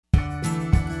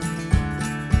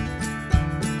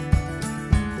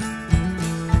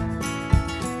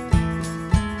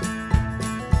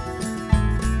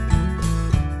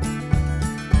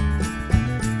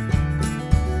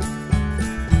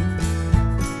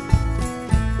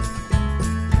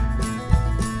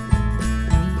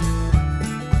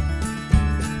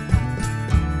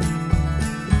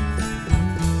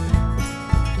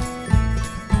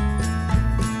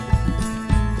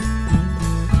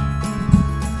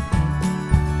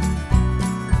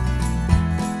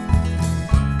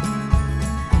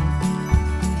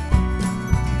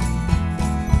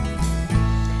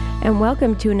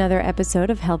welcome to another episode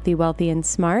of Healthy, Wealthy, and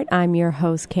Smart. I'm your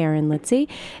host, Karen Litzy,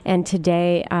 and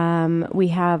today we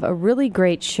have a really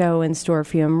great show in store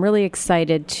for you. I'm really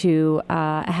excited to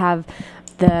have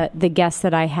the guests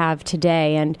that I have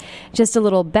today, and just a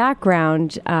little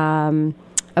background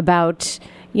about...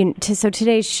 So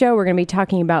today's show, we're going to be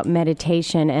talking about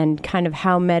meditation and kind of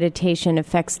how meditation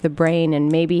affects the brain, and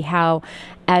maybe how,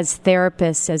 as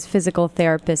therapists, as physical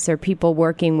therapists, or people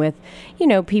working with,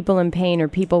 people in pain or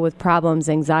people with problems,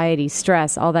 anxiety,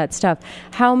 stress, all that stuff,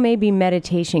 how maybe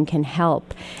meditation can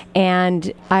help.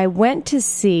 And I went to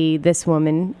see this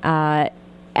woman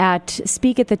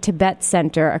speak at the Tibet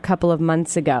Center a couple of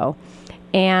months ago,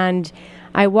 and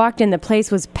I walked in, the place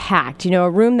was packed. A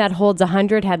room that holds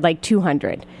 100 had like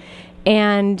 200.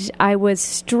 And I was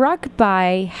struck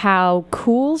by how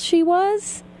cool she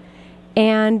was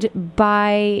and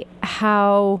by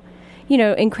how,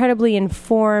 incredibly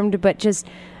informed, but just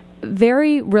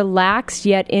very relaxed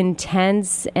yet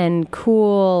intense and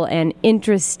cool and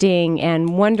interesting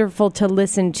and wonderful to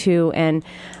listen to. And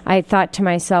I thought to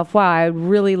myself, wow, I would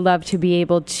really love to be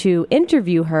able to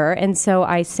interview her. And so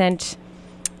I sent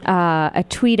a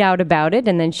tweet out about it,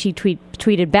 and then she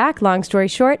tweeted back. Long story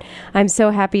short, I'm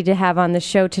so happy to have on the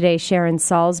show today Sharon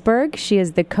Salzberg. She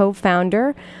is the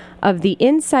co-founder of the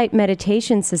Insight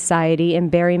Meditation Society in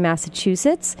Barre,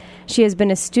 Massachusetts. She has been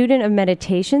a student of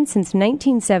meditation since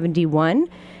 1971,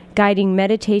 guiding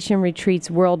meditation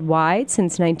retreats worldwide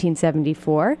since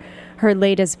 1974. Her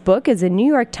latest book is a New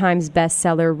York Times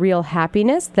bestseller, Real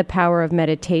Happiness, The Power of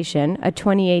Meditation, a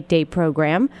 28-day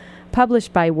program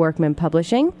published by Workman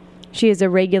Publishing. She is a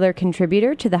regular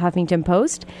contributor to the Huffington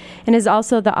Post and is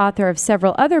also the author of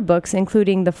several other books,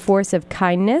 including The Force of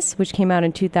Kindness, which came out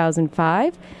in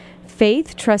 2005,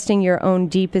 Faith, Trusting Your Own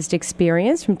Deepest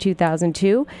Experience from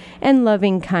 2002, and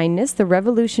Loving Kindness, The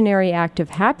Revolutionary Act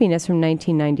of Happiness from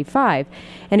 1995.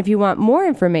 And if you want more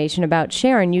information about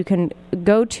Sharon, you can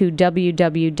go to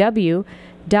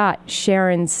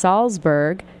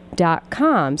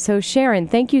www.sharonsalzberg.com. So Sharon,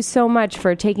 thank you so much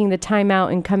for taking the time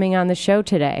out and coming on the show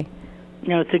today.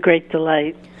 It's a great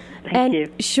delight. Thank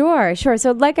you. Sure.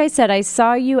 So like I said, I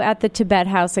saw you at the Tibet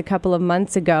House a couple of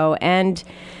months ago, and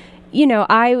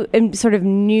I am sort of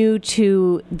new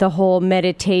to the whole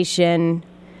meditation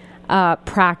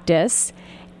practice.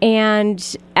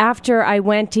 And after I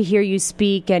went to hear you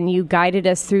speak and you guided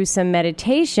us through some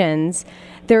meditations,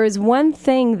 there is one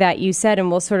thing that you said, and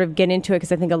we'll sort of get into it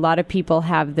because I think a lot of people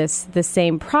have the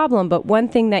same problem, but one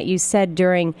thing that you said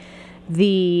during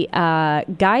the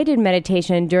guided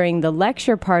meditation, during the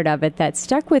lecture part of it, that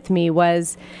stuck with me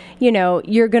was,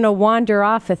 you're going to wander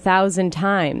off 1,000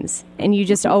 times and you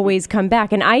just always come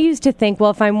back. And I used to think,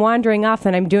 well, if I'm wandering off,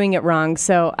 then I'm doing it wrong.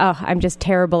 So I'm just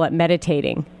terrible at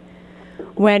meditating.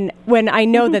 When I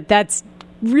know that that's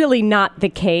really not the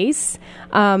case.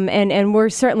 And we're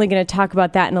certainly going to talk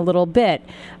about that in a little bit.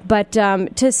 But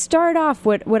to start off,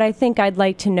 what I think I'd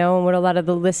like to know, and what a lot of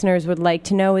the listeners would like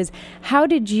to know, is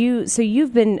so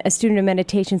you've been a student of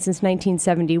meditation since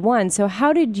 1971, so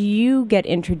how did you get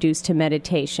introduced to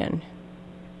meditation?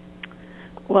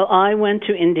 Well, I went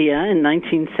to India in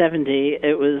 1970.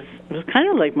 It was kind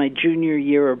of like my junior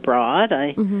year abroad.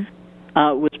 I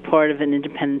was part of an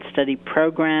independent study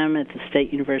program at the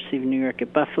State University of New York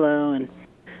at Buffalo, and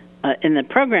in the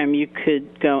program you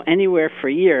could go anywhere for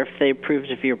a year if they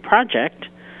approved of your project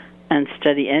and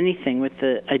study anything with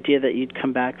the idea that you'd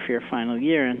come back for your final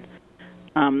year. And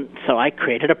so I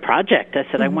created a project. I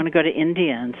said, I want to go to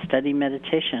India and study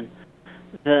meditation.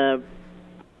 The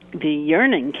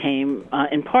yearning came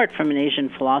in part from an Asian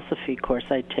philosophy course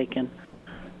I'd taken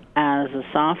as a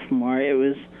sophomore. It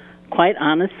was, quite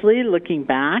honestly, looking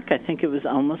back, I think it was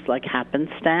almost like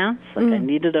happenstance. I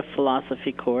needed a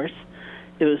philosophy course.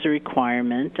 It was a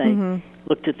requirement. I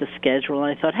looked at the schedule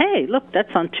and I thought, hey, look,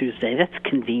 that's on Tuesday. That's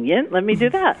convenient. Let me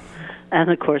do that. And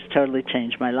the course totally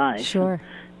changed my life. Sure.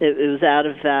 It was out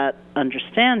of that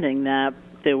understanding that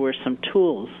there were some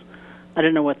tools. I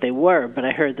don't know what they were, but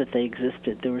I heard that they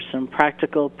existed. There were some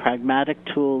practical, pragmatic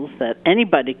tools that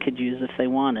anybody could use if they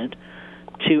wanted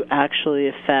to actually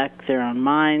affect their own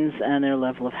minds and their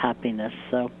level of happiness.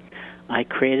 So I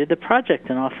created the project,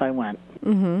 and off I went.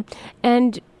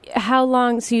 And how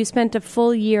long? So you spent a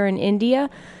full year in India.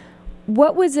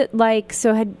 What was it like?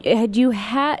 So had you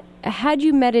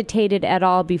meditated at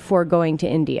all before going to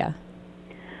India?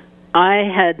 I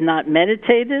had not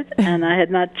meditated, and I had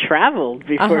not traveled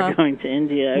before going to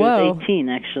India. I was 18,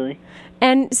 actually.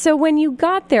 And so when you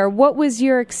got there, what was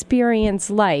your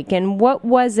experience like? And what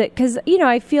was it? Because,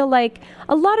 I feel like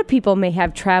a lot of people may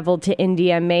have traveled to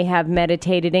India, may have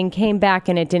meditated, and came back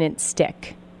and it didn't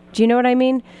stick. Do you know what I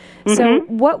mean? Mm-hmm. So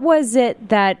what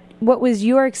was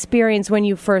your experience when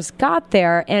you first got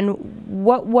there, and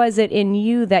what was it in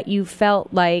you that you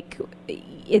felt like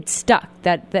it stuck,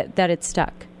 that it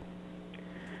stuck?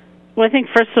 Well, I think,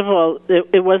 first of all,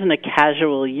 it wasn't a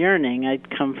casual yearning. I'd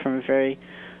come from a very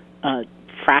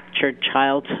fractured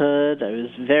childhood. I was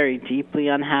very deeply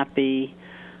unhappy.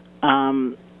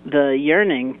 The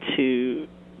yearning to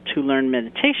learn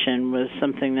meditation was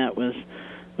something that was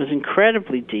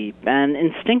incredibly deep and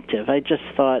instinctive. I just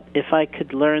thought, if I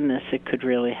could learn this, it could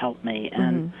really help me.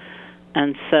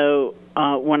 And so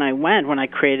when I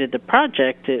created the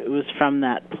project, it was from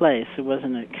that place. It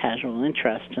wasn't a casual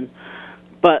interest.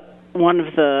 But one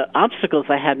of the obstacles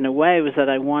I had in a way was that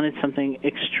I wanted something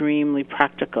extremely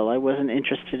practical. I wasn't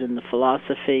interested in the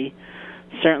philosophy,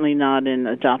 certainly not in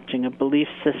adopting a belief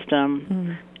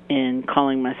system, in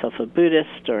calling myself a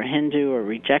Buddhist or a Hindu or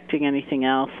rejecting anything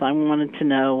else. I wanted to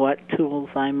know what tools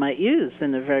I might use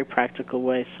in a very practical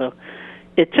way. So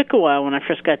it took a while. When I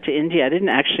first got to India, I didn't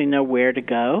actually know where to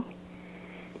go.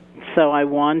 So I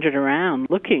wandered around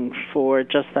looking for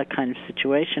just that kind of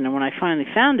situation. And when I finally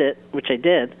found it, which I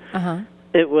did,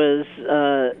 it was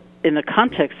in the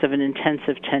context of an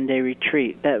intensive 10-day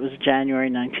retreat. That was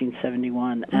January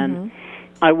 1971. And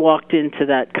I walked into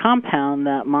that compound,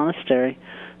 that monastery,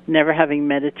 never having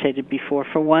meditated before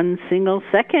for one single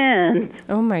second.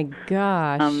 Oh, my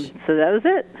gosh. So that was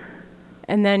it.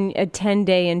 And then a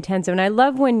 10-day intensive. And I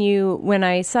love when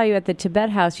I saw you at the Tibet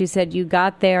house, you said you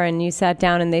got there and you sat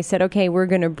down and they said, okay, we're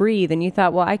going to breathe. And you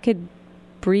thought, well, I could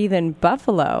breathe in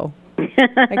Buffalo.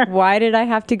 Like, why did I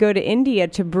have to go to India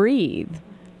to breathe?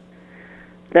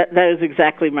 That was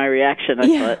exactly my reaction.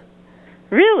 I thought,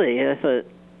 really? I thought,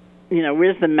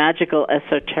 where's the magical,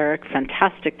 esoteric,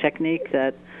 fantastic technique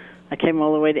that I came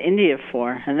all the way to India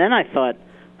for? And then I thought,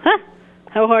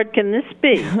 how hard can this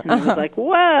be? And I was like,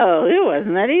 whoa, it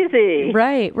wasn't that easy.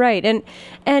 Right.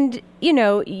 And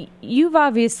you've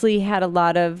obviously had a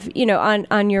lot of,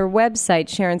 on your website,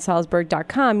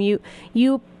 SharonSalzberg.com,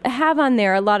 you have on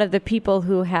there a lot of the people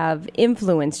who have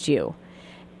influenced you.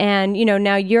 And,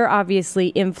 now you're obviously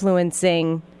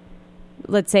influencing,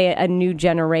 let's say, a new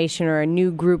generation or a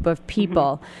new group of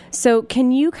people. So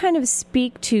can you kind of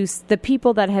speak to the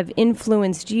people that have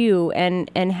influenced you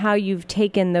and how you've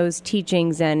taken those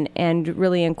teachings and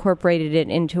really incorporated it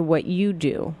into what you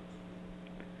do?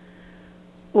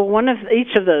 Well,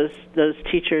 each of those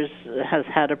teachers has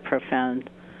had a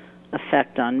profound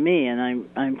effect on me, and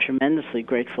I'm tremendously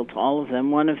grateful to all of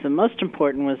them. One of the most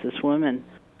important was this woman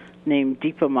named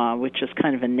Deepa Ma, which is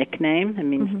kind of a nickname. It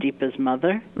means Deepa's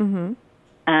mother.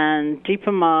 And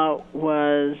Deepa Ma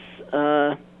was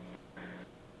kind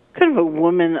of a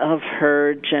woman of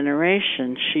her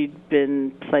generation. She'd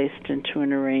been placed into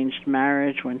an arranged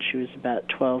marriage when she was about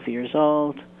 12 years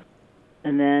old.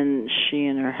 And then she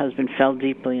and her husband fell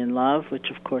deeply in love, which,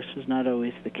 of course, was not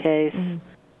always the case.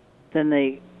 Then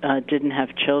they didn't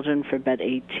have children for about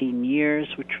 18 years,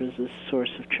 which was a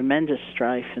source of tremendous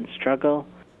strife and struggle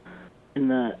in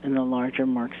the larger,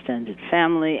 more extended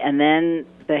family. And then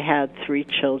they had 3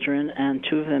 children, and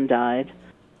 2 of them died.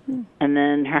 And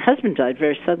then her husband died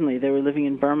very suddenly. They were living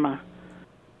in Burma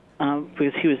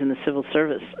because he was in the civil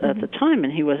service at the time,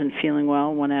 and he wasn't feeling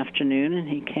well one afternoon, and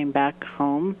he came back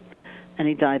home, and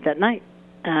he died that night.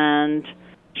 And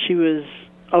she was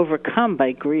overcome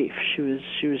by grief. She was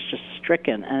just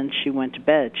stricken, and she went to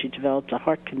bed. She developed a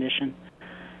heart condition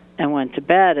and went to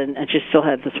bed, and she still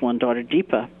had this one daughter,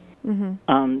 Deepa,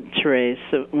 to raise.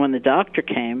 So when the doctor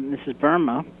came, this is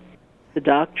Burma, the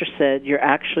doctor said, you're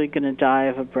actually going to die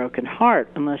of a broken heart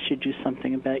unless you do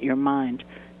something about your mind.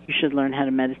 You should learn how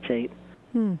to meditate.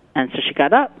 And so she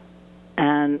got up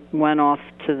and went off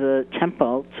to the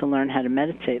temple to learn how to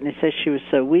meditate. And they say she was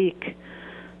so weak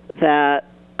that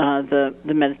the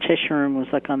meditation room was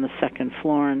like on the 2nd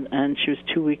floor, and she was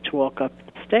too weak to walk up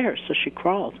the stairs. So she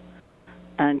crawled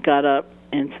and got up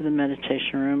into the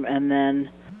meditation room and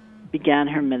then began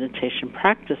her meditation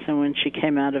practice. And when she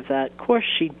came out of that course,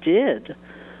 she did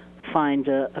find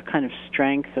a kind of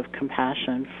strength of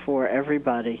compassion for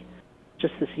everybody,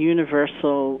 just this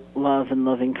universal love and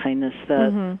loving kindness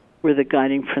that were the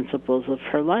guiding principles of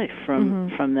her life from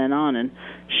then on. And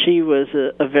she was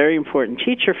a very important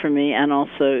teacher for me, and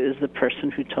also is the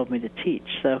person who told me to teach.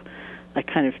 So I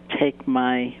kind of take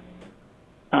my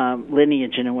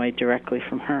lineage in a way directly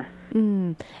from her.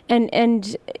 And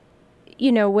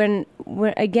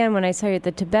when I saw you at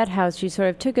the Tibet house, you sort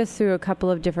of took us through a couple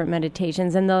of different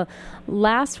meditations. And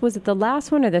was it the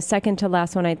last one or the second to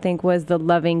last one, I think, was the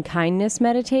loving kindness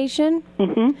meditation?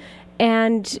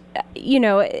 And,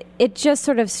 it just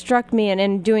sort of struck me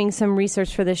in doing some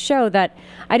research for the show that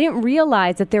I didn't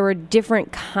realize that there were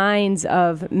different kinds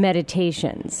of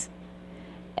meditations.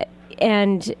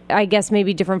 And I guess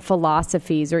maybe different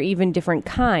philosophies or even different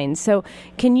kinds. So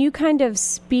can you kind of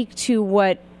speak to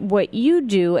what you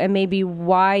do and maybe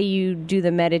why you do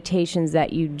the meditations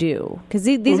that you do? Because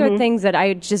these are things that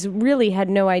I just really had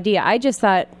no idea. I just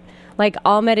thought like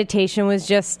all meditation was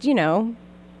just,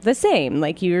 the same.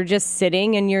 Like you're just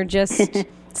sitting and you're just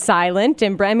silent.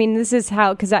 And I mean, this is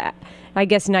how, because I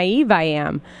guess naive I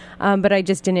am, but I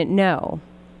just didn't know.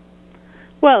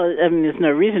 Well, I mean, there's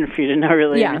no reason for you to know,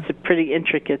 really. Yeah. I mean, it's a pretty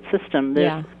intricate system.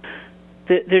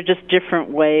 They're just different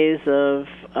ways of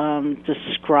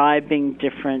describing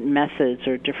different methods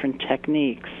or different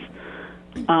techniques.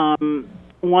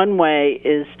 One way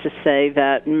is to say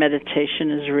that meditation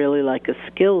is really like a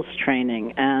skills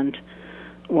training, and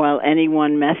while any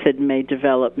one method may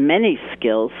develop many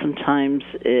skills, sometimes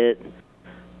it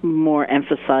more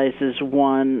emphasizes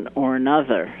one or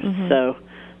another. Mm-hmm. So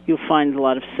you'll find a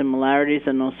lot of similarities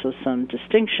and also some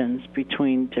distinctions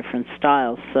between different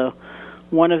styles. So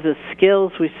one of the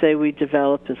skills we say we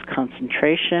develop is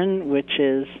concentration, which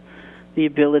is the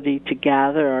ability to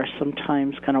gather our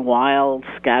sometimes kind of wild,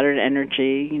 scattered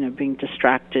energy, being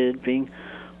distracted, being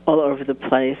all over the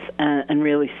place, and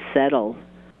really settle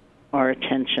our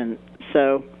attention.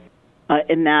 So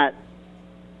in that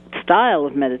style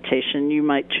of meditation, you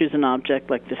might choose an object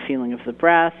like the feeling of the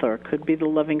breath, or it could be the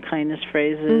loving-kindness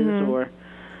phrases, or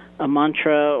a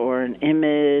mantra, or an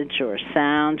image, or a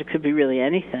sound. It could be really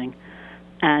anything.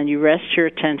 And you rest your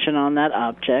attention on that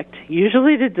object,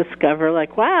 usually to discover,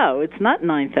 like, wow, it's not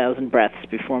 9,000 breaths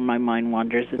before my mind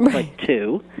wanders. It's like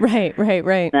 2. Right.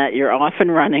 That you're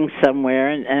often running somewhere,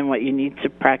 and what you need to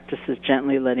practice is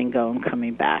gently letting go and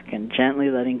coming back, and gently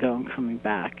letting go and coming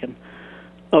back. And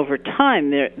over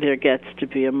time, there gets to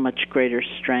be a much greater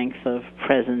strength of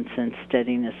presence and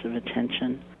steadiness of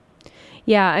attention.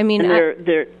 Yeah, I mean... Go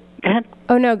ahead.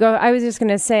 Oh, no, go. I was just going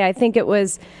to say, I think it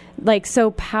was like so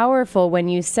powerful when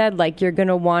you said like you're going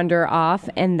to wander off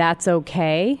and that's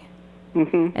okay,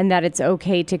 and that it's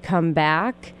okay to come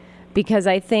back, because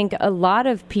I think a lot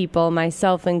of people,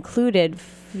 myself included,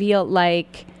 feel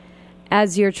like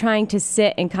as you're trying to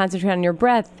sit and concentrate on your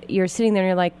breath, you're sitting there and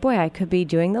you're like, boy, I could be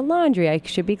doing the laundry. I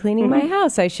should be cleaning my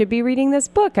house. I should be reading this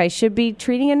book. I should be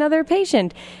treating another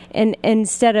patient. And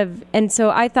so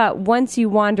I thought once you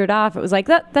wandered off, it was like,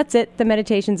 that's it. The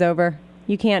meditation's over.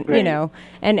 You can't,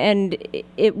 and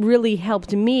it really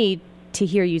helped me to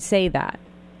hear you say that.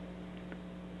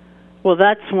 Well,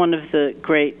 that's one of the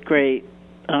great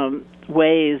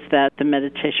ways that the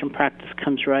meditation practice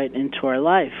comes right into our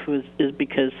life is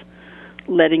because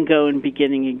letting go and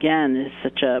beginning again is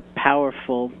such a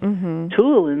powerful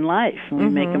tool in life. When we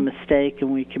make a mistake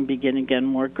and we can begin again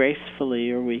more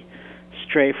gracefully, or we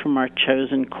stray from our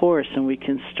chosen course and we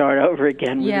can start over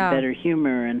again with a better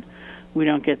humor, and we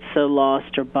don't get so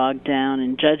lost or bogged down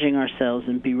in judging ourselves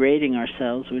and berating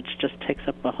ourselves, which just takes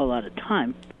up a whole lot of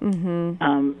time.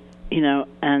 And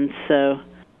so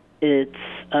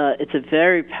it's a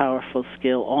very powerful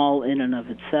skill all in and of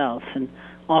itself. And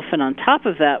often on top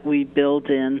of that, we build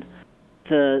in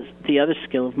the other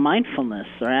skill of mindfulness,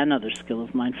 or another skill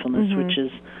of mindfulness, which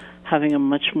is having a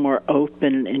much more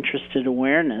open and interested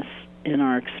awareness in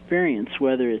our experience,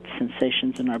 whether it's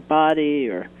sensations in our body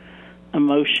or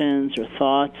emotions or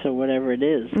thoughts or whatever it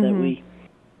is, that we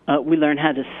learn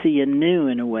how to see anew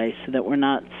in a way, so that we're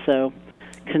not so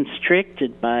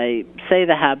constricted by, say,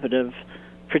 the habit of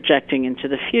projecting into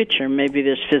the future. Maybe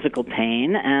there's physical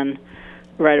pain, and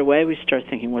right away we start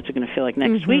thinking, what's it going to feel like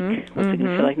next week? What's it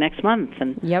going to feel like next month?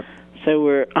 And so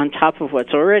we're on top of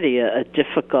what's already a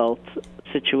difficult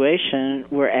situation,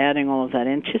 we're adding all of that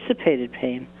anticipated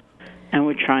pain. And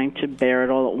we're trying to bear it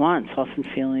all at once, often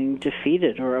feeling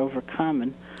defeated or overcome.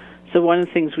 And so one of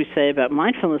the things we say about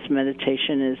mindfulness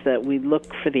meditation is that we look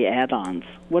for the add-ons.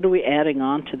 What are we adding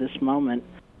on to this moment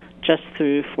just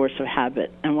through force of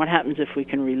habit? And what happens if we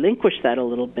can relinquish that a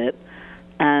little bit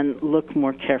and look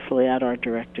more carefully at our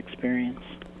direct experience?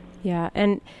 Yeah,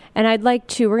 and I'd like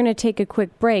to, we're going to take a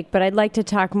quick break, but I'd like to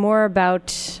talk more about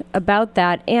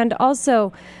that, and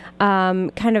also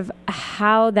kind of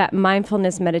how that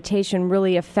mindfulness meditation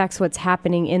really affects what's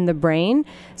happening in the brain.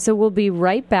 So we'll be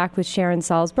right back with Sharon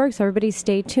Salzberg. So everybody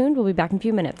stay tuned. We'll be back in a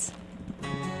few minutes.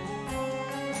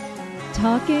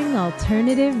 Talking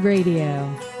Alternative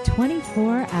Radio,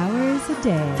 24 hours a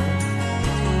day.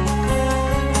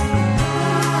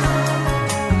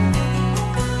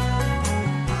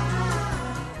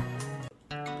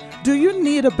 Do you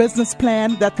need a business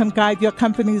plan that can guide your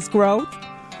company's growth?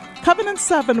 Covenant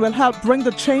 7 will help bring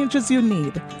the changes you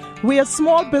need. We are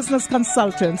small business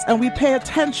consultants, and we pay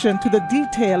attention to the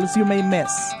details you may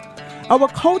miss. Our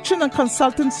coaching and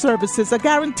consulting services are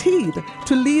guaranteed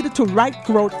to lead to right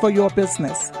growth for your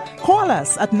business. Call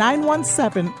us at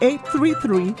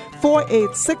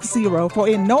 917-833-4860 for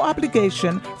a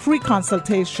no-obligation free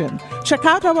consultation. Check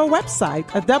out our website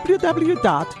at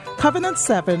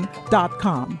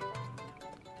www.covenant7.com.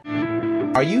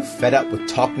 Are you fed up with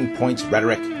talking points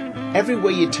rhetoric?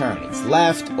 Everywhere you turn, it's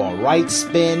left or right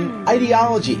spin,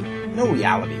 ideology, no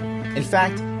reality. In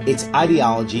fact, it's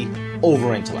ideology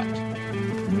over intellect.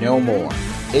 No more.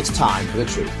 It's time for the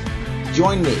truth.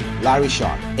 Join me, Larry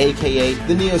Sharp, a.k.a.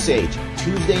 The Neo Sage,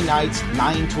 Tuesday nights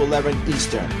 9 to 11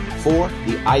 Eastern for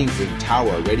the Ivory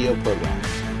Tower radio program.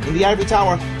 In the Ivory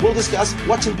Tower, we'll discuss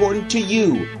what's important to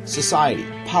you, society,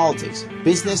 politics,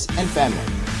 business, and family.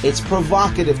 It's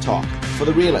provocative talk for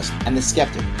the realist and the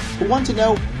skeptic who want to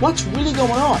know what's really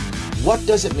going on, what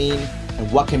does it mean,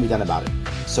 and what can be done about it.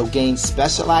 So gain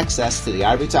special access to the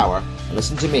Ivory Tower and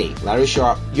listen to me, Larry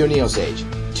Sharp, your Neo Sage,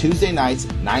 Tuesday nights,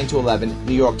 9 to 11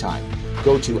 New York time.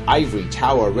 Go to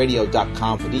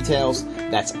ivorytowerradio.com for details.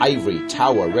 That's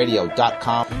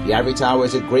ivorytowerradio.com. The Ivory Tower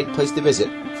is a great place to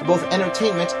visit for both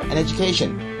entertainment and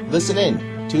education. Listen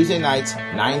in, Tuesday nights,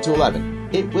 9 to 11.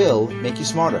 It will make you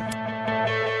smarter.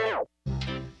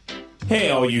 Hey,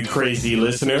 all you crazy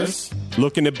listeners.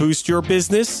 Looking to boost your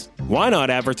business? Why not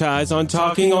advertise on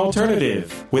Talking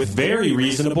Alternative with very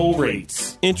reasonable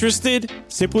rates? Interested?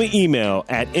 Simply email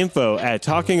at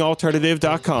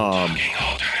info@talkingalternative.com. Talking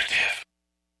Alternative.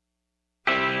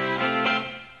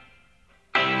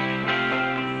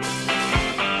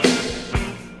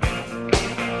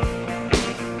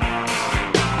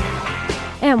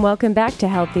 And welcome back to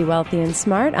Healthy, Wealthy, and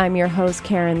Smart. I'm your host,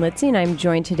 Karen Litzy, and I'm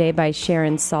joined today by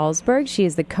Sharon Salzberg. She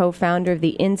is the co-founder of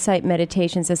the Insight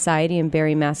Meditation Society in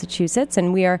Barre, Massachusetts,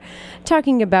 and we are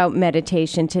talking about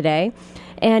meditation today.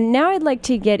 And now I'd like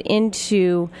to get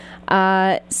into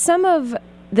some of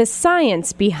the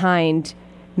science behind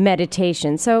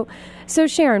meditation. So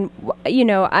Sharon, you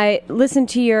know, I listened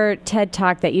to your TED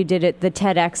Talk that you did at the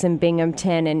TEDx in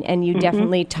Binghamton, and you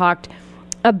definitely talked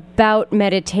about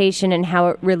meditation and how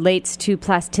it relates to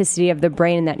plasticity of the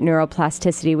brain and that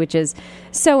neuroplasticity, which is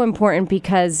so important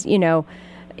because, you know,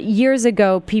 years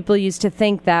ago, people used to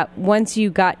think that once you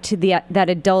got to that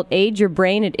adult age, your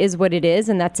brain, it is what it is,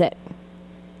 and that's it.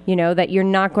 You know, that you're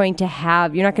not going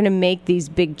to make these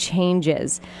big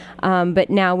changes.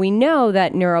 But now we know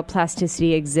that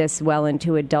neuroplasticity exists well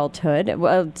into adulthood.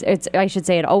 Well, I should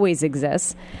say it always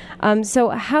exists. So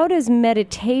how does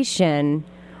meditation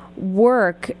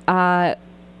work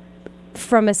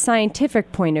from a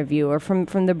scientific point of view or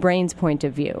from the brain's point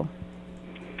of view?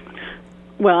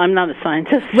 Well, I'm not a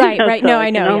scientist. Right. So no, I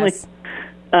know, yes.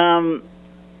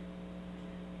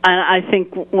 I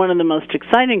think one of the most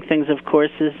exciting things, of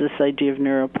course, is this idea of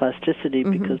neuroplasticity,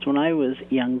 because when I was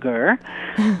younger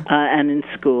and in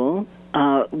school,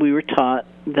 we were taught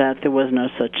that there was no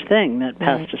such thing, that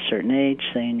past a certain age,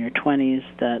 say in your 20s,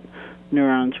 that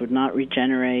neurons would not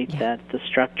regenerate, that the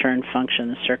structure and function,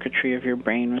 the circuitry of your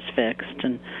brain was fixed,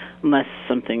 and unless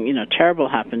something, you know, terrible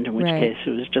happened, in which case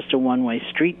it was just a one-way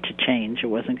street to change. It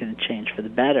wasn't going to change for the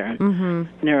better. And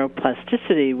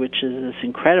neuroplasticity, which is this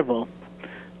incredible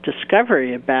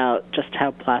discovery about just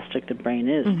how plastic the brain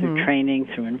is, through training,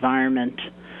 through environment,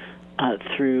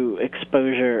 through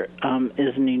exposure,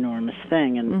 is an enormous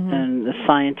thing. And the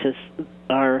scientists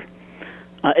are,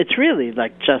 it's really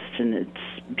like just in its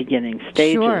beginning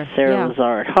stages. Sarah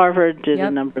Lazar at Harvard did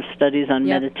a number of studies on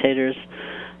meditators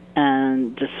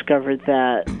and discovered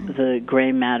that the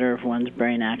gray matter of one's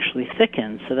brain actually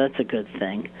thickens, so that's a good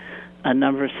thing. A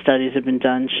number of studies have been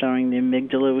done showing the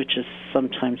amygdala, which is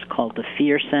sometimes called the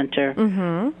fear center,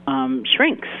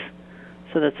 shrinks.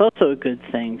 So that's also a good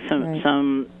thing.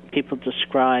 Some people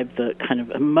describe the kind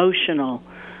of emotional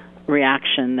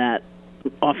reaction that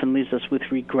often leaves us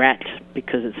with regret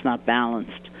because it's not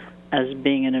balanced as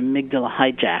being an amygdala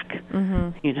hijack.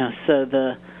 You know, so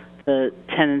the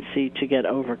tendency to get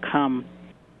overcome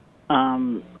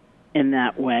in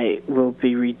that way will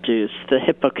be reduced. The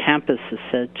hippocampus is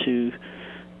said to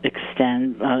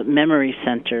extend memory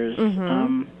centers,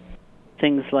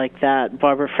 things like that.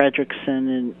 Barbara Fredrickson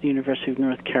in the University of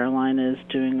North Carolina is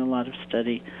doing a lot of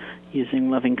study using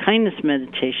lovingkindness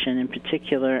meditation in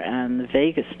particular and the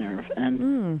vagus nerve,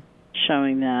 and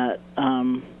showing that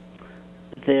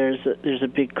there's a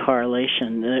big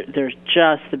correlation. There's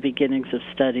just the beginnings of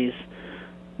studies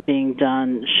being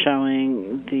done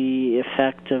showing the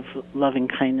effect of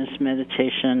loving-kindness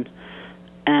meditation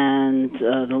and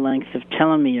the length of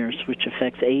telomeres, which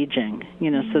affects aging.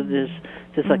 So there's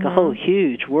like a whole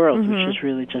huge world, which is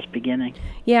really just beginning.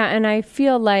 Yeah, and I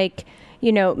feel like,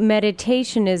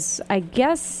 meditation is, I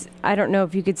guess, I don't know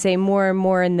if you could say more and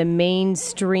more in the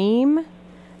mainstream.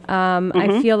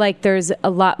 I feel like there's a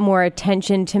lot more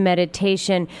attention to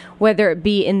meditation, whether it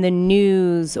be in the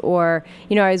news or,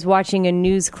 I was watching a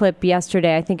news clip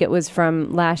yesterday, I think it was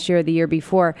from last year or the year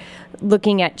before,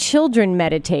 looking at children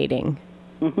meditating.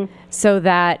 So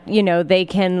that, they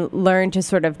can learn to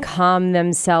sort of calm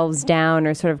themselves down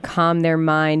or sort of calm their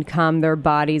mind, calm their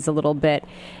bodies a little bit.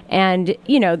 And,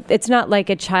 it's not like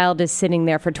a child is sitting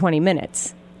there for 20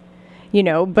 minutes,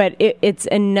 but it's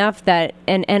enough that,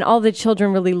 and all the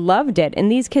children really loved it.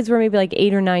 And these kids were maybe like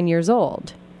 8 or 9 years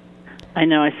old. I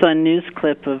know. I saw a news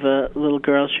clip of a little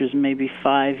girl. She was maybe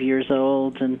 5 years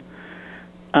old, and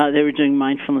they were doing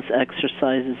mindfulness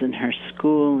exercises in her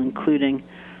school, including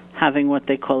having what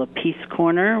they call a peace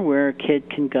corner, where a kid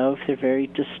can go if they're very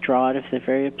distraught, if they're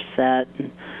very upset,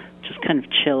 and just kind of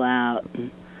chill out.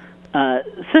 And,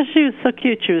 so she was so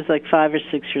cute. She was like 5 or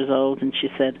 6 years old, and she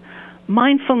said,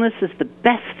 "Mindfulness is the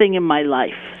best thing in my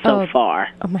life so far."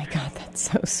 Oh, my God, that's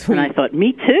so sweet. And I thought,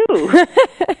 me too.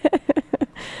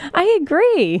 I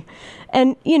agree.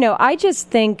 And, I just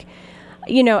think,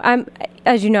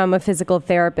 as you know, I'm a physical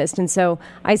therapist, and so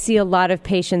I see a lot of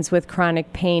patients with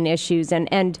chronic pain issues, and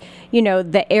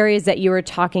the areas that you were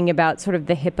talking about, sort of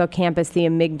the hippocampus, the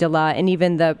amygdala, and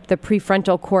even the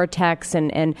prefrontal cortex,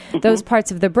 and those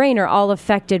parts of the brain are all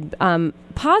affected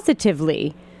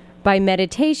positively by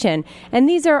meditation. And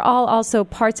these are all also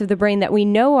parts of the brain that we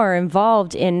know are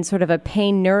involved in sort of a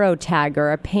pain neurotag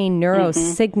or a pain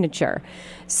neurosignature.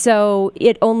 So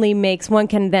it only makes, one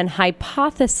can then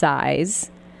hypothesize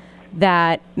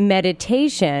that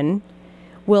meditation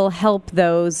will help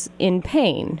those in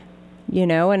pain,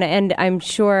 and I'm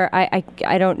sure,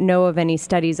 I don't know of any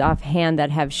studies offhand that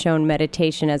have shown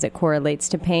meditation as it correlates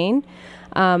to pain.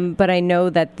 But I know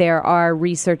that there are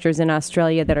researchers in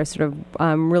Australia that are sort of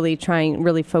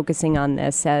really focusing on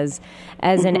this as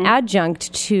an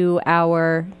adjunct to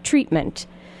our treatment.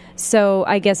 So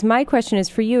I guess my question is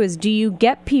for you is, do you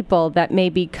get people that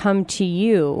maybe come to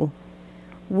you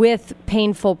with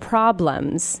painful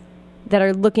problems that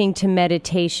are looking to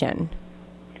meditation?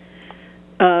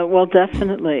 Well,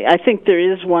 definitely. I think there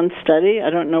is one study, I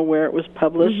don't know where it was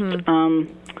published,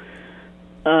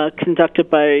 conducted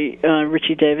by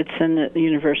Richie Davidson at the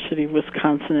University of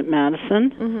Wisconsin at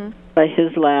Madison, by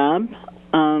his lab.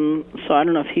 So I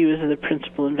don't know if he was the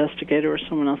principal investigator or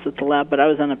someone else at the lab, but I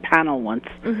was on a panel once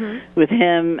with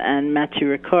him and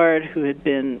Mathieu Ricard, who had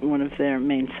been one of their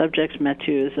main subjects.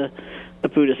 Mathieu is a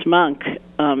Buddhist monk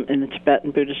in the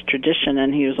Tibetan Buddhist tradition,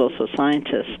 and he was also a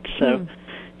scientist. So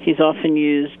he's often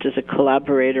used as a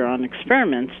collaborator on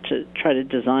experiments to try to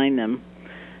design them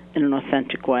in an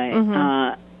authentic way.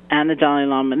 And the Dalai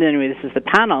Lama. Anyway, this is the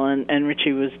panel, and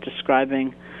Richie was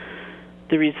describing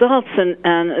the results,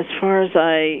 and as far as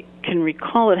I can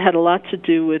recall, it had a lot to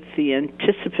do with the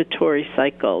anticipatory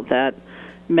cycle, that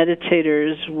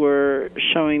meditators were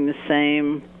showing the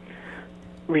same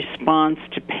response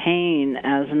to pain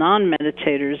as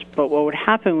non-meditators, but what would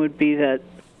happen would be that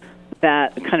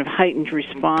kind of heightened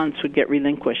response would get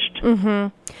relinquished in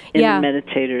the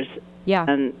meditators.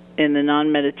 And in the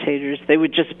non-meditators, they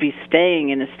would just be staying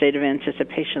in a state of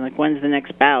anticipation, like when's the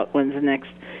next bout, when's the next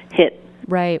hit,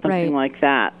 something like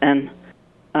that. And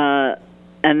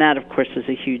that, of course, is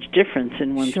a huge difference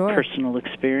in one's personal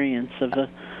experience of a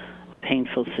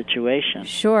painful situation.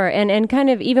 Sure, and kind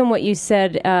of even what you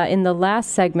said in the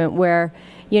last segment where,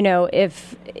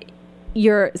 if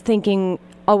you're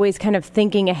always kind of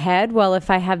thinking ahead, well,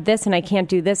 if I have this and I can't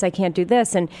do this, I can't do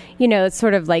this. And, it's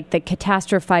sort of like the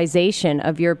catastrophization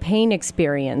of your pain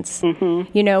experience.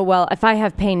 Well, if I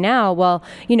have pain now, well,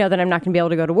 then I'm not going to be able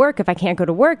to go to work. If I can't go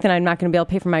to work, then I'm not going to be able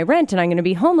to pay for my rent, and I'm going to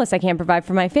be homeless. I can't provide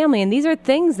for my family. And these are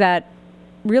things that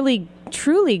really,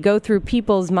 truly go through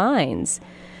people's minds.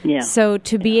 So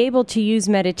to be able to use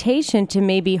meditation to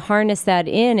maybe harness that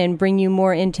in and bring you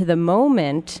more into the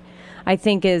moment, I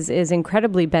think is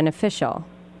incredibly beneficial.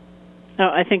 Oh,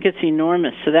 I think it's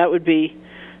enormous. So that would be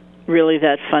really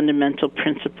that fundamental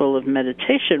principle of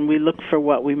meditation. We look for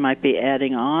what we might be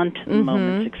adding on to the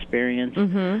moment's experience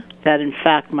that, in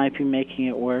fact, might be making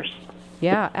it worse.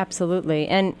 Yeah, absolutely.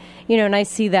 And, and I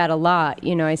see that a lot.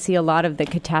 I see a lot of the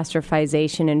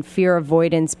catastrophization and fear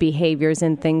avoidance behaviors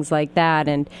and things like that.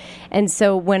 And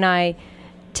so when I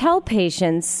tell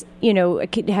patients,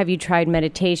 have you tried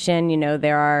meditation?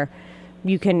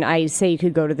 I say you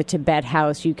could go to the Tibet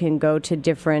House. You can go to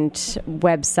different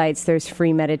websites. There's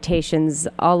free meditations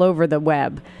all over the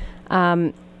web.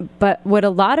 But what a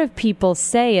lot of people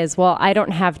say is, well, I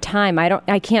don't have time.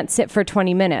 I can't sit for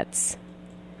 20 minutes.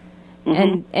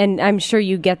 Mm-hmm. And I'm sure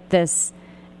you get this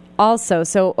also.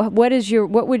 So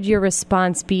what would your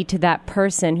response be to that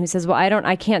person who says, well,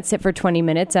 I can't sit for 20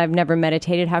 minutes. I've never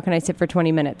meditated. How can I sit for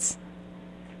 20 minutes?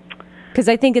 Because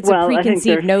I think it's a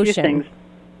preconceived notion.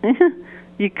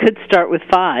 You could start with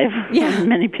 5. Yeah.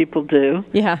 Many people do.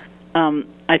 Yeah.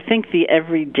 I think the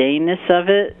everydayness of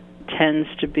it tends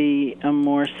to be a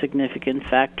more significant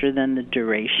factor than the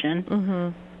duration. Mm-hmm.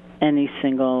 Any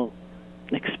single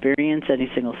experience, any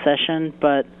single session,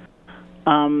 but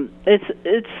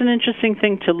it's an interesting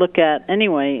thing to look at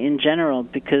anyway in general,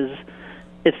 because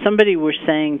if somebody were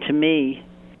saying to me,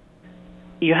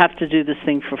 you have to do this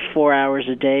thing for 4 hours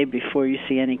a day before you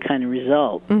see any kind of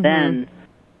result, mm-hmm. then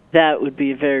that would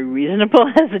be a very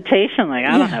reasonable hesitation. Like,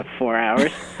 I don't have 4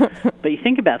 hours. But you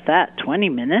think about that, 20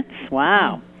 minutes?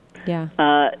 Wow. Yeah.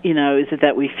 Is it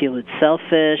that we feel it's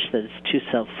selfish, that it's too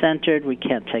self-centered, we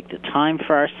can't take the time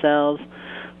for ourselves,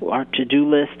 our to-do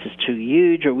list is too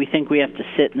huge, or we think we have to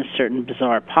sit in a certain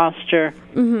bizarre posture,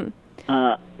 mm-hmm.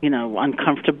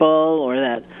 Uncomfortable, or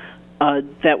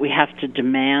that we have to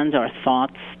demand our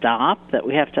thoughts stop, that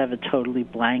we have to have a totally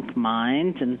blank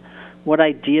mind, and what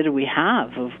idea do we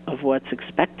have of what's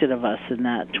expected of us in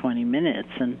that 20 minutes?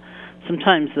 And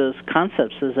sometimes those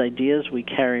concepts, those ideas we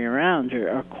carry around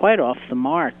are quite off the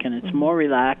mark, and it's mm-hmm. more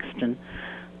relaxed and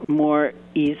more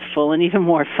easeful and even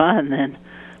more fun than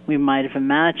we might have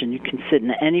imagined. You can sit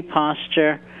in any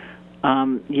posture.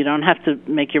 You don't have to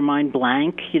make your mind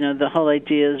blank. The whole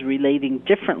idea is relating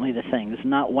differently to things,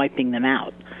 not wiping them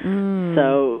out.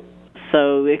 Mm.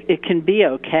 So it can be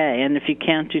okay. And if you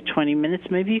can't do 20 minutes,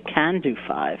 maybe you can do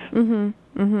 5. Mm-hmm.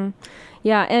 Mm-hmm.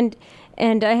 Yeah,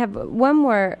 and I have one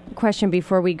more question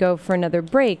before we go for another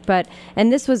break.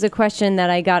 And this was a question that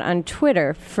I got on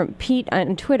Twitter from Pete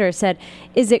on Twitter. Said,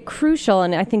 is it crucial,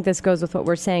 and I think this goes with what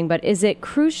we're saying, but is it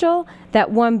crucial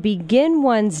that one begin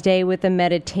one's day with a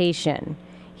meditation?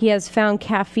 He has found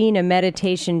caffeine a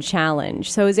meditation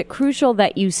challenge. So is it crucial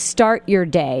that you start your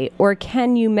day, or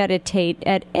can you meditate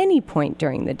at any point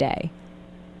during the day?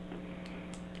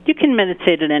 You can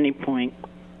meditate at any point.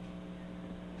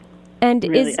 And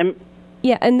really, and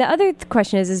the other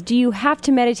question is do you have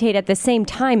to meditate at the same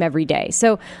time every day?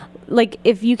 So, like,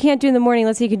 if you can't do it in the morning,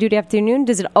 let's say you can do it in the afternoon,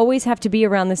 does it always have to be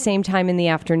around the same time in the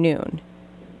afternoon?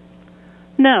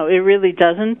 No, it really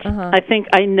doesn't. Uh-huh.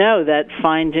 I know that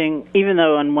finding, even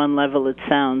though on one level it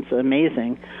sounds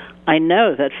amazing, I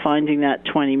know that finding that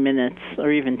 20 minutes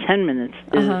or even 10 minutes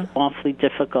is awfully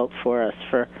difficult for us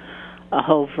for a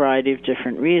whole variety of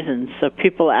different reasons. So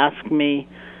people ask me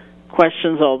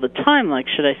questions all the time, like,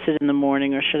 should I sit in the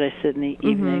morning or should I sit in the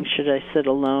evening? Should I sit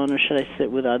alone or should I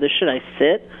sit with others? Should I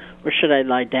sit or should I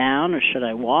lie down or should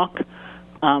I walk?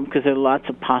 Because there are lots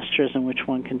of postures in which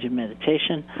one can do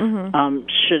meditation. Mm-hmm.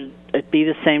 Should it be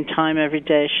the same time every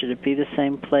day? Should it be the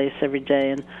same place every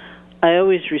day? And I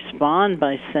always respond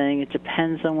by saying it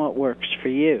depends on what works for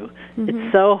you. Mm-hmm.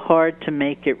 It's so hard to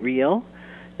make it real.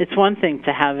 It's one thing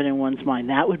to have it in one's mind.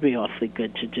 That would be awfully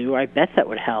good to do. I bet that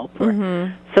would help. Or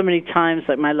so many times,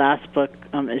 like my last book,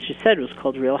 as you said, was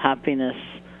called Real Happiness,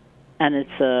 and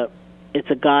it's a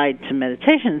guide to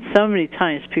meditation. And so many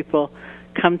times people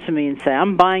come to me and say,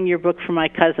 I'm buying your book for my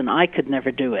cousin. I could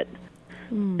never do it.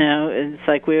 It's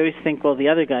like we always think, well, the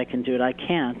other guy can do it. I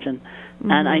can't. And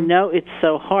I know it's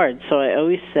so hard. So I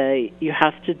always say you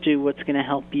have to do what's going to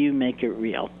help you make it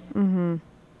real. Mm-hmm.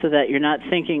 So that you're not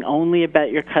thinking only about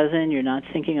your cousin, you're not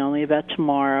thinking only about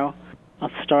tomorrow.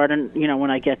 I'll start when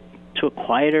I get to a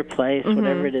quieter place,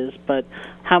 whatever it is, but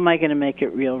how am I going to make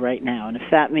it real right now? And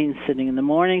if that means sitting in the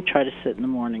morning, try to sit in the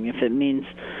morning. If it means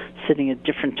sitting at a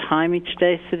different time each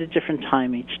day, sit at a different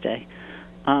time each day.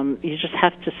 You just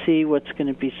have to see what's going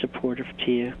to be supportive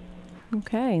to you.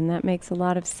 Okay, and that makes a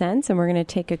lot of sense. And we're going to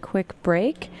take a quick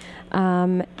break,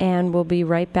 and we'll be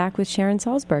right back with Sharon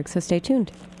Salzberg, so stay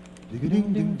tuned.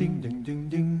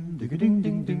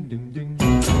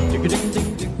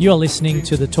 You're listening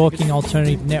to the Talking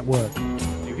Alternative Network.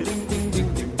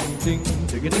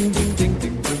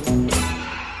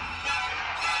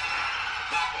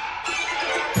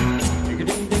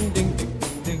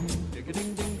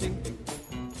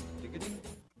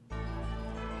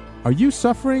 Are you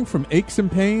suffering from aches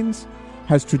and pains?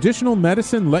 Has traditional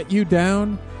medicine let you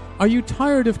down? Are you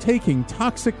tired of taking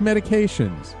toxic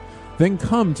medications? Then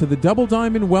come to the Double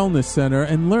Diamond Wellness Center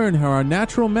and learn how our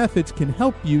natural methods can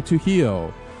help you to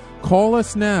heal. Call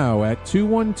us now at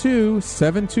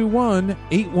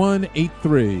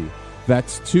 212-721-8183.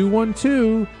 That's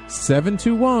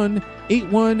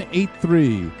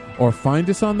 212-721-8183. Or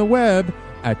find us on the web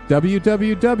at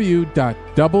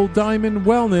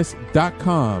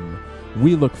www.doublediamondwellness.com.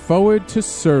 We look forward to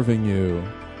serving you.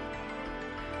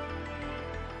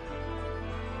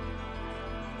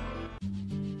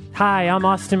 Hi, I'm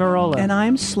Austin Marola. And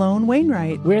I'm Sloan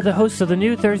Wainwright. We're the hosts of the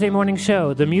new Thursday morning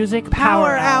show, The Music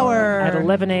Power Hour. At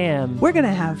 11 a.m. We're going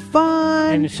to have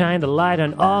fun. And shine the light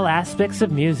on all aspects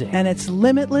of music. And its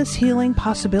limitless healing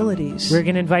possibilities. We're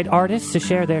going to invite artists to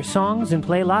share their songs and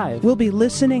play live. We'll be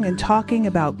listening and talking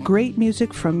about great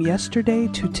music from yesterday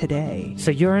to today. So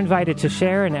you're invited to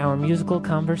share in our musical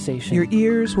conversation. Your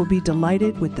ears will be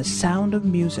delighted with the sound of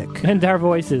music. And our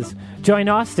voices. Join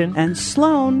Austin and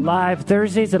Sloan live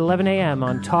Thursdays at 11 a.m.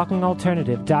 on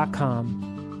TalkingAlternative.com.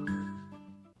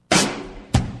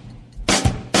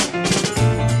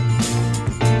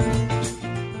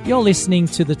 You're listening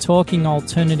to the Talking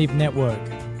Alternative Network.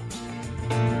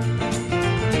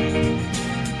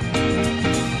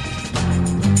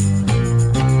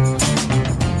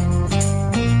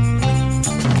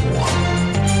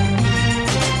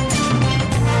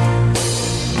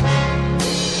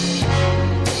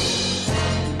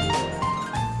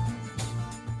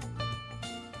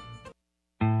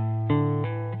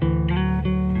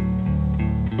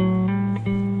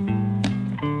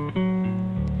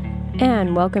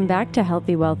 And welcome back to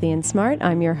Healthy, Wealthy, and Smart.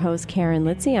 I'm your host, Karen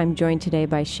Litzy. I'm joined today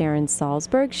by Sharon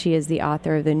Salzberg. She is the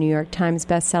author of the New York Times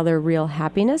bestseller, Real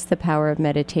Happiness, The Power of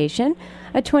Meditation,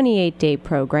 a 28-day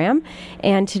program.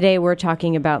 And today we're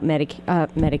talking about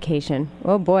medication.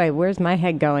 Oh boy, where's my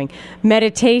head going?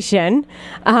 Meditation.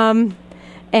 And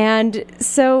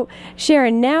so,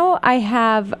 Sharon, now I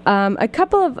have a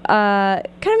couple of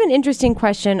kind of an interesting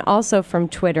question also from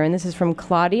Twitter, and this is from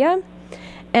Claudia.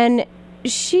 And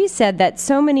she said that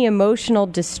so many emotional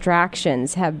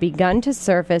distractions have begun to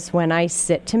surface when I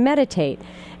sit to meditate.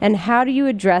 And how do you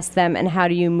address them, and how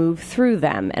do you move through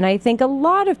them? And I think a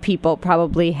lot of people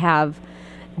probably have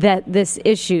this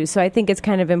issue, so I think it's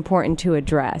kind of important to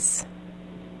address.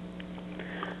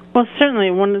 Well, certainly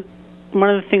one of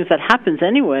the things that happens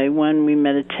anyway when we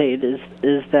meditate is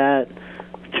that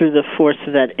through the force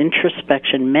of that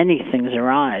introspection, many things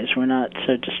arise. We're not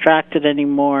so distracted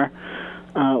anymore.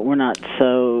 We're not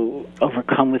so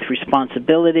overcome with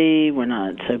responsibility. We're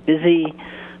not so busy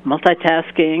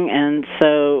multitasking. And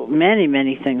so many,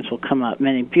 many things will come up,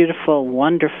 many beautiful,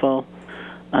 wonderful,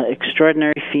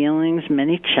 extraordinary feelings,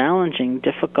 many challenging,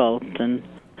 difficult, and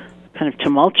kind of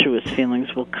tumultuous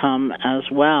feelings will come as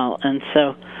well. And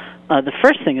so the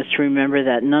first thing is to remember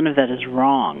that none of that is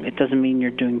wrong. It doesn't mean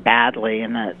you're doing badly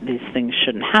and that these things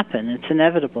shouldn't happen. It's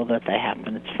inevitable that they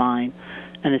happen. It's fine,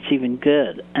 and it's even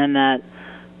good. And that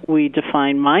we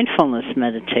define mindfulness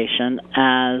meditation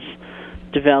as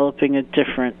developing a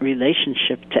different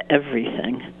relationship to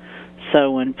everything. So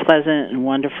when pleasant and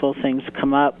wonderful things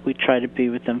come up, we try to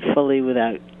be with them fully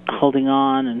without holding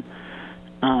on and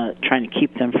trying to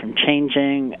keep them from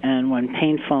changing. And when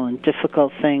painful and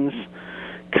difficult things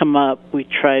come up, we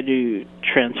try to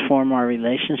transform our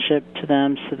relationship to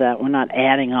them so that we're not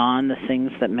adding on the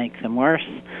things that make them worse,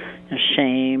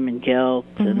 shame and guilt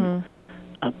and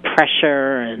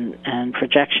pressure and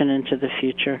projection into the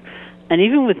future. And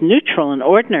even with neutral and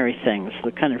ordinary things,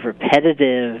 the kind of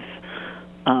repetitive,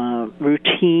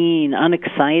 routine,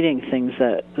 unexciting things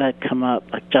that come up,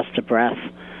 like just a breath,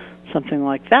 something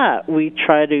like that, we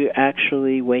try to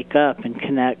actually wake up and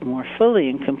connect more fully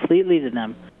and completely to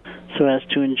them so as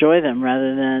to enjoy them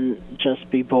rather than just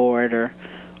be bored or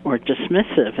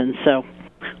dismissive. And so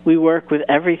we work with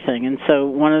everything. And so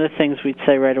one of the things we'd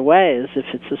say right away is if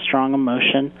it's a strong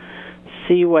emotion,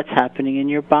 see what's happening in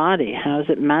your body. How is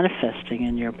it manifesting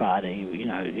in your body? You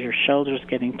know, your shoulders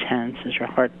getting tense, is your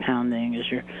heart pounding,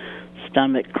 is your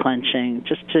stomach clenching,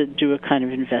 just to do a kind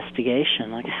of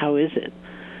investigation, like how is it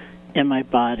in my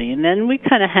body? And then we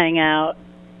kind of hang out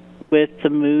with the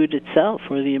mood itself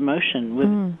or the emotion,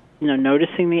 with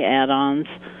noticing the add-ons,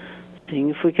 seeing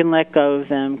if we can let go of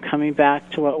them, coming back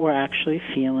to what we're actually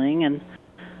feeling, and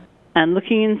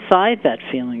looking inside that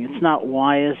feeling. It's not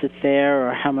why is it there,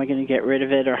 or how am I going to get rid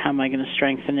of it, or how am I going to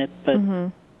strengthen it, but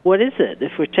what is it?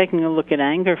 If we're taking a look at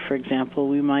anger, for example,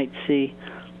 we might see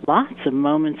lots of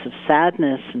moments of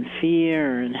sadness and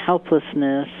fear and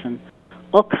helplessness and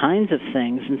all kinds of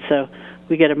things. And so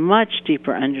we get a much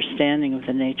deeper understanding of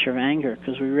the nature of anger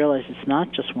because we realize it's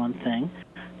not just one thing.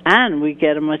 And we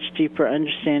get a much deeper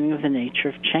understanding of the nature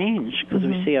of change because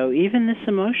we see, oh, even this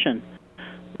emotion,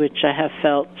 which I have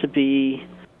felt to be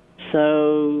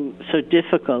so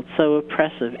difficult, so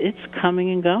oppressive, it's coming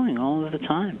and going all of the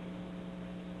time.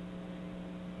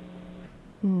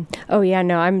 Oh, yeah,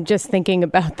 no, I'm just thinking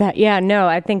about that. Yeah, no,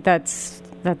 I think that's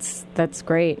That's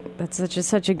great. That's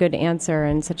such a good answer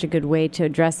and such a good way to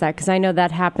address that, because I know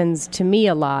that happens to me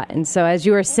a lot. And so as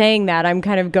you were saying that, I'm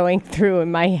kind of going through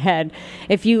in my head.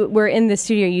 If you were in the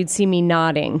studio, you'd see me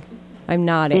nodding. I'm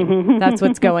nodding. That's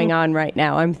what's going on right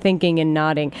now. I'm thinking and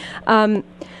nodding.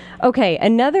 Okay,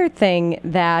 another thing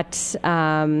that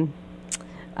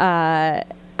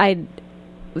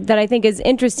that I think is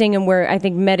interesting, and where I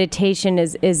think meditation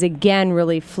is again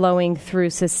really flowing through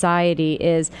society,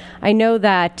 is I know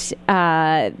that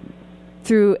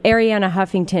through Arianna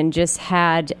Huffington just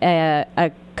had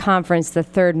a conference, the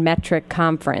Third Metric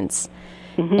Conference.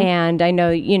 Mm-hmm. And I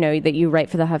know, that you write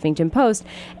for the Huffington Post,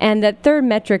 and that Third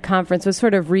Metric Conference was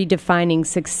sort of redefining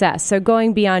success. So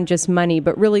going beyond just money,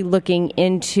 but really looking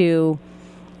into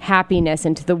happiness,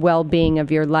 into the well-being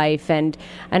of your life. And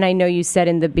I know you said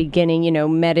in the beginning,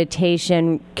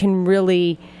 meditation can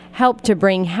really help to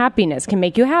bring happiness, can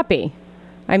make you happy.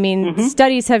 I mean,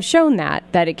 studies have shown that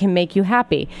it can make you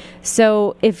happy.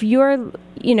 So if you're,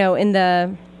 in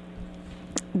the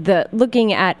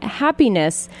looking at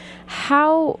happiness,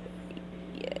 how,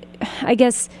 I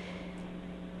guess,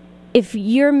 if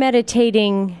you're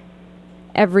meditating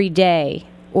every day,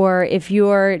 or if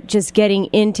you're just getting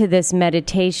into this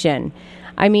meditation,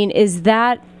 I mean,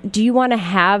 do you want to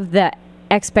have the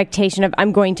expectation of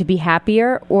I'm going to be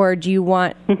happier, or do you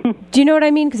know what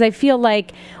I mean? Because I feel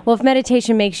like, well, if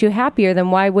meditation makes you happier,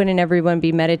 then why wouldn't everyone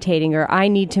be meditating? Or I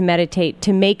need to meditate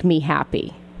to make me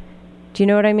happy. Do you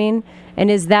know what I mean? And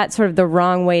is that sort of the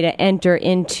wrong way to enter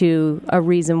into a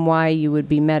reason why you would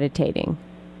be meditating?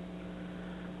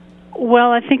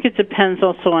 Well, I think it depends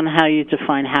also on how you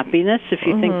define happiness. If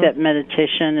you think that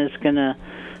meditation is going to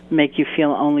make you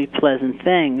feel only pleasant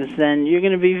things, then you're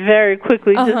going to be very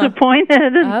quickly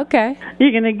disappointed. And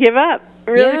you're going to give up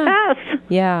really fast.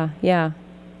 Yeah.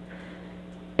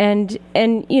 And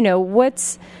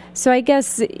so I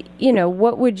guess,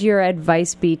 what would your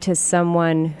advice be to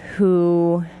someone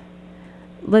who,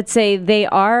 let's say they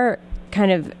are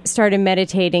kind of started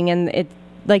meditating, and it,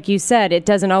 like you said, it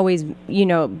doesn't always,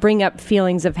 bring up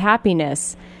feelings of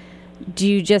happiness. Do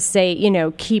you just say,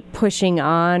 keep pushing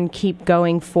on, keep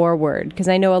going forward? Because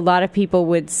I know a lot of people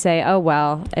would say, oh,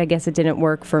 well, I guess it didn't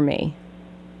work for me.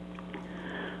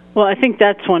 Well, I think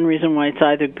that's one reason why it's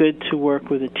either good to work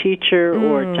with a teacher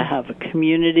or to have a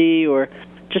community, or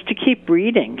just to keep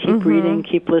reading,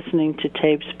 keep listening to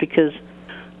tapes, because,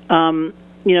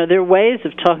 there are ways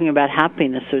of talking about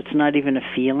happiness, so it's not even a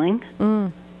feeling.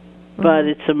 But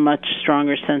it's a much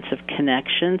stronger sense of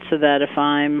connection, so that if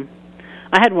I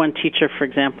had one teacher, for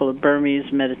example, a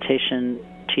Burmese meditation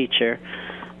teacher,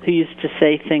 who used to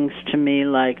say things to me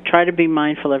like, try to be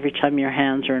mindful every time your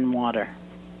hands are in water.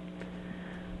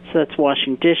 So that's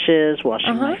washing dishes,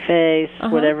 washing my face,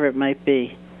 whatever it might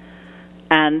be.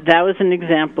 And that was an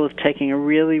example of taking a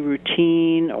really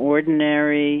routine,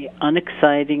 ordinary,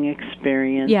 unexciting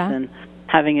experience and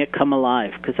having it come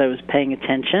alive, because I was paying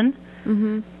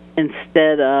attention.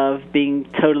 Instead of being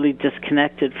totally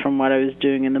disconnected from what I was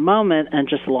doing in the moment and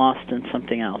just lost in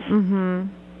something else.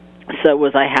 So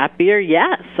was I happier?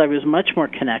 Yes, I was much more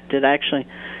connected. I actually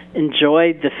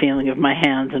enjoyed the feeling of my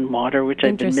hands in water, which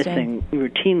I've been missing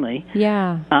routinely.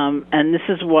 And this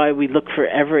is why we look for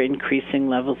ever-increasing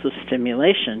levels of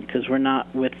stimulation, because we're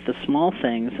not with the small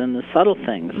things and the subtle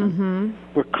things.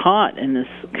 We're caught in this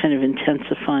kind of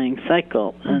intensifying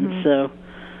cycle. And so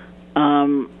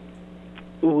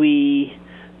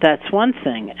that's one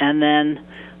thing. And then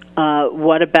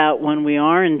what about when we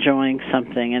are enjoying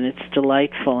something and it's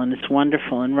delightful and it's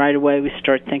wonderful, and right away we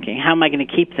start thinking, how am I going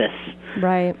to keep this?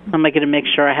 Right. How am I going to make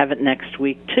sure I have it next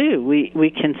week too?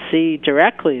 We can see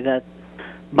directly that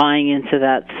buying into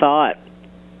that thought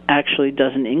actually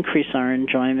doesn't increase our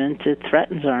enjoyment. It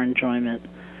threatens our enjoyment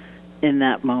in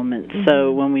that moment.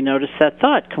 So when we notice that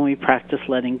thought, can we practice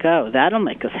letting go? That'll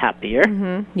make us happier.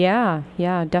 Yeah,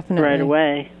 definitely. Right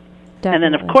away. Definitely.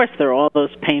 And then, of course, there are all those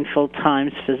painful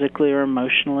times physically or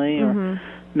emotionally or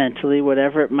mentally,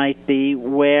 whatever it might be,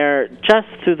 where just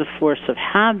through the force of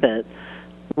habit,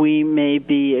 we may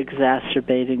be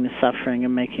exacerbating the suffering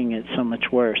and making it so much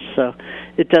worse. So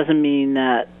it doesn't mean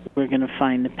that we're going to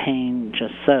find the pain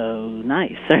just so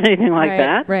nice or anything like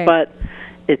that, but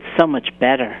it's so much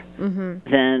better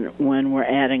than when we're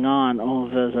adding on all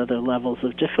of those other levels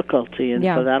of difficulty, and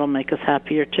so that'll make us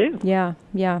happier too. Yeah.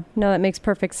 No, that makes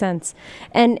perfect sense.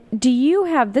 And do you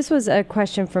have, this was a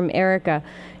question from Erica,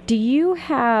 do you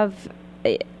have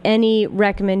any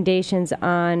recommendations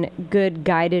on good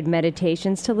guided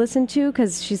meditations to listen to?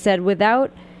 Because she said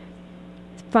without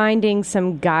finding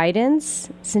some guidance,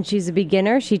 since she's a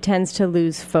beginner, she tends to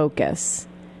lose focus.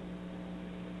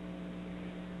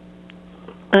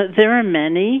 There are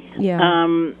many. Yeah.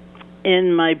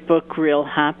 In my book, Real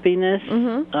Happiness,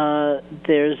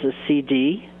 there's a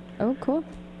CD. Oh, cool.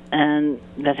 And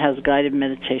that has guided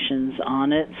meditations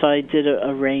on it. So I did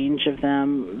a range of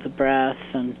them, the breath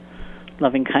and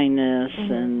lovingkindness,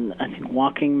 and I think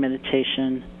walking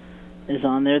meditation is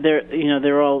on there.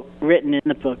 They're all written in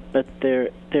the book, but there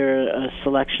are a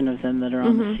selection of them that are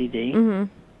on the CD.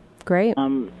 Great.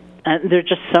 And there are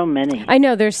just so many. I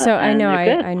know there's so. I know.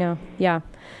 I know. Yeah.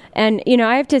 And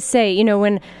I have to say,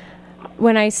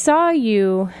 when I saw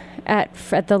you at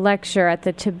the lecture at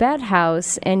the Tibet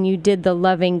House, and you did the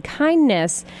loving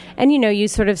kindness, and you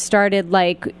sort of started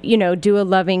do a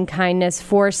loving kindness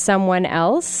for someone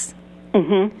else.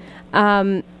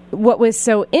 What was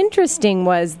so interesting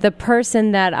was the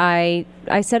person that I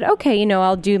said, okay,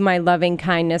 I'll do my loving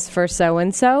kindness for so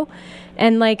and so,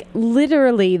 and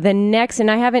literally the next,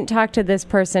 and I haven't talked to this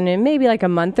person in maybe a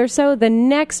month or so. The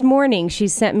next morning, she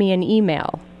sent me an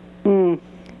email.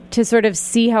 To sort of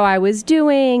see how I was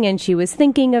doing, and she was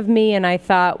thinking of me, and I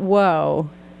thought, whoa,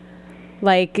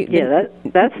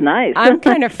 that's nice. I'm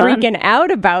kind of freaking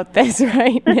out about this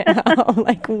right now.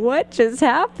 What just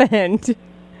happened?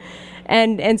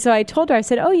 And so I told her, I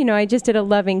said, I just did a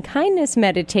loving kindness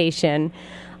meditation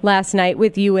last night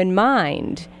with you in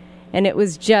mind, and it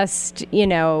was just,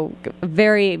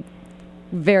 very,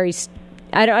 very.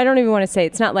 I don't even want to say,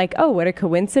 it's not what a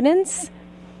coincidence.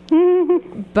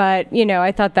 But,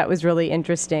 I thought that was really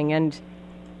interesting.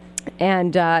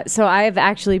 And so I've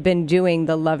actually been doing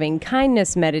the loving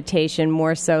kindness meditation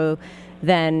more so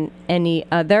than any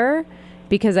other,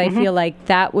 because I feel like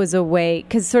that was a way,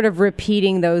 because sort of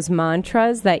repeating those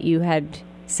mantras that you had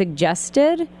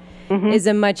suggested is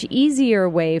a much easier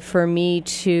way for me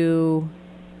to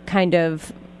kind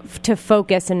of to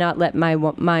focus and not let my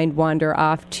mind wander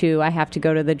off to, I have to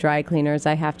go to the dry cleaners,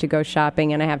 I have to go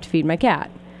shopping, and I have to feed my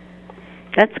cat.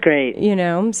 That's great.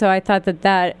 So I thought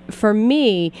that for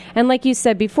me, and like you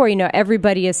said before,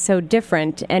 everybody is so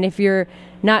different. And if you're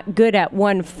not good at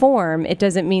one form, it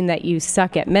doesn't mean that you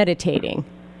suck at meditating.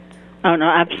 Oh, no,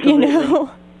 absolutely.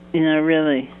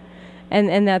 Really.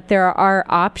 And that there are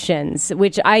options,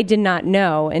 which I did not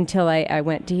know until I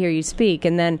went to hear you speak.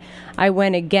 And then I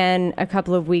went again a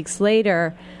couple of weeks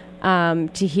later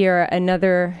to hear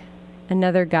another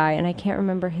guy, and I can't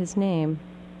remember his name.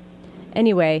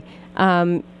 Anyway,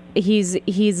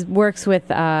 he's works with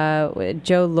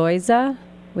Joe Loiza,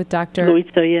 with Dr.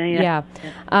 Loiza, yeah.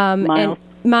 Miles.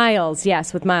 And Miles,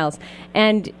 yes, with Miles,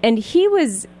 and he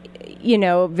was,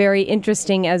 very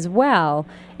interesting as well.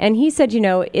 And he said,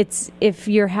 it's if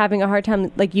you're having a hard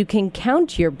time, you can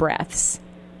count your breaths.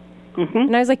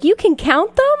 And I was like, you can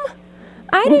count them?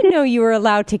 I didn't know you were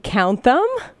allowed to count them.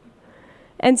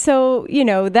 And so,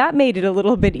 that made it a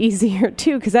little bit easier,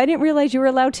 too, because I didn't realize you were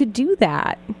allowed to do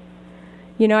that.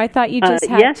 I thought you just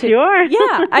had yes, to. you are.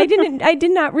 Yeah, I did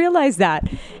not realize that.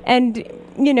 And,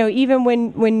 even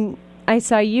when I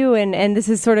saw you, and this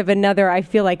is sort of another, I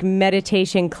feel like,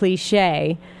 meditation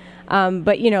cliche,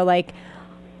 but,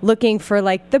 looking for,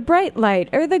 the bright light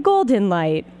or the golden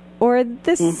light or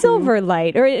the silver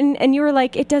light, and you were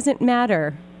like, it doesn't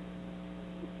matter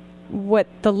what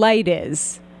the light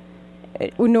is.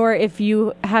 Nor if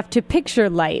you have to picture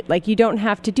light, you don't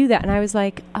have to do that. And I was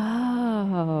like,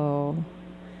 oh,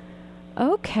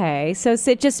 okay. So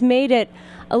it just made it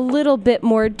a little bit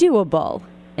more doable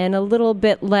and a little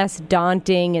bit less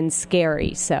daunting and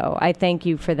scary. So I thank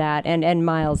you for that, and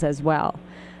Miles as well.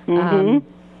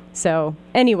 So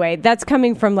anyway, that's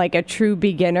coming from a true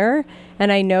beginner.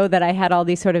 And I know that I had all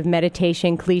these sort of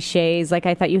meditation cliches.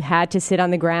 I thought you had to sit on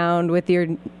the ground with your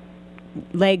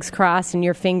legs crossed and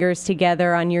your fingers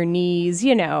together on your knees,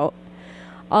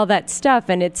 all that stuff.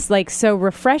 And it's so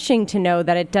refreshing to know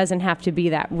that it doesn't have to be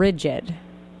that rigid.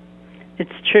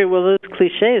 It's true. Well, those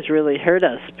cliches really hurt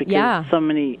us because so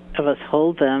many of us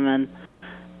hold them,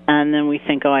 and then we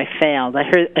think, oh, I failed. I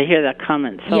hear that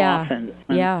comment so often.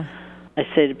 Yeah. I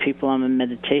say to people, I'm a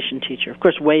meditation teacher. Of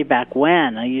course, way back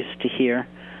when, I used to hear,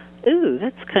 ooh,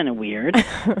 that's kind of weird.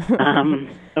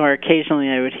 Or occasionally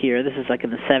I would hear, this is in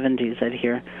the 70s, I'd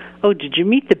hear, oh, did you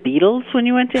meet the Beatles when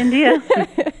you went to India?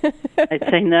 I'd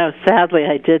say, no, sadly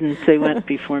I didn't. They went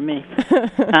before me.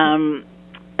 And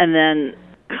then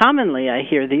commonly I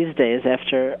hear these days,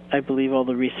 after I believe all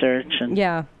the research and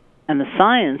the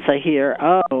science, I hear,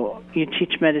 oh, you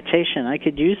teach meditation. I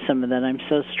could use some of that. I'm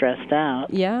so stressed out.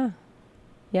 Yeah.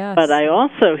 Yes. But I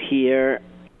also hear,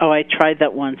 oh, I tried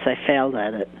that once. I failed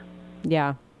at it.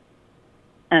 Yeah.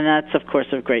 And that's, of course,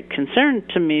 of great concern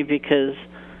to me, because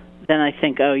then I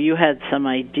think, oh, you had some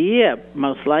idea,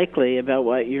 most likely, about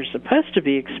what you're supposed to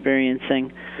be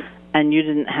experiencing, and you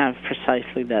didn't have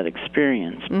precisely that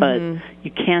experience. But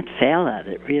you can't fail at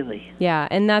it, really. Yeah,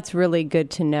 and that's really good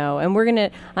to know. And we're going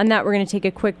to take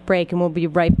a quick break, and we'll be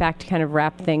right back to kind of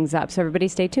wrap things up. So everybody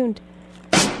stay tuned.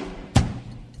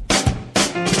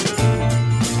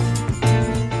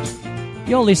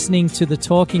 You're listening to the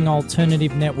Talking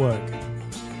Alternative Network.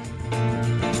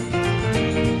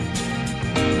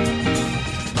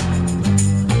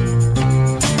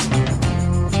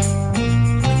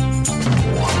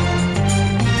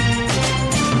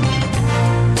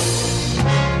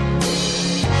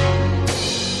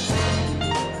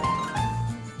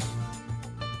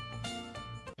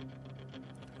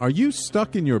 Are you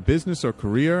stuck in your business or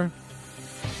career?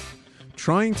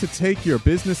 Trying to take your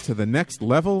business to the next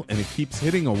level and it keeps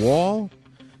hitting a wall?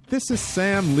 This is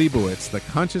Sam Leibowitz, the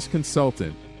Conscious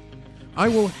Consultant. I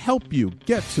will help you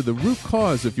get to the root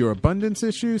cause of your abundance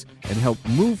issues and help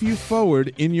move you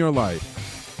forward in your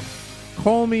life.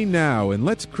 Call me now and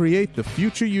let's create the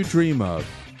future you dream of.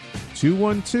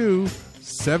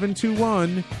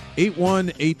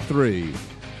 212-721-8183.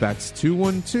 That's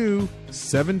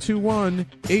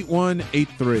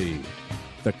 212-721-8183.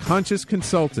 The Conscious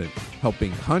Consultant,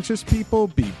 helping conscious people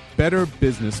be better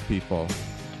business people.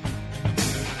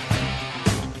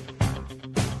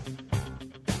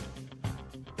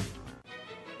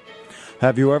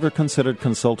 Have you ever considered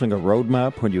consulting a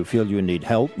roadmap when you feel you need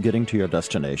help getting to your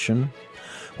destination?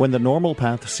 When the normal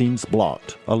path seems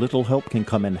blocked, a little help can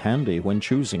come in handy when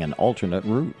choosing an alternate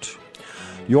route.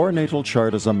 Your natal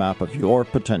chart is a map of your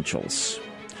potentials.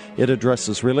 It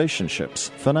addresses relationships,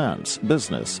 finance,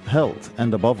 business, health,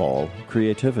 and above all,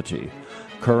 creativity.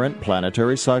 Current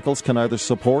planetary cycles can either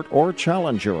support or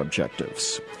challenge your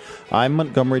objectives. I'm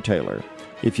Montgomery Taylor.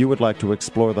 If you would like to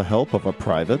explore the help of a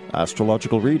private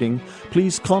astrological reading,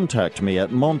 please contact me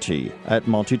at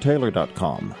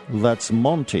monty@montytaylor.com. That's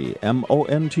Monty,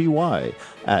 M-O-N-T-Y,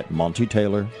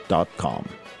 @montytaylor.com.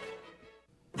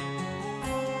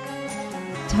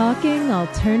 Talking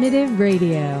Alternative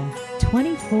Radio,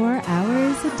 24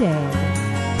 hours a day.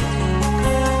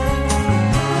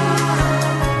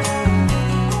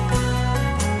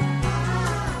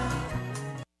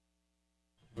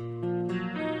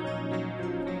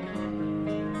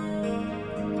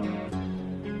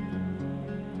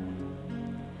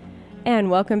 And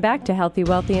welcome back to Healthy,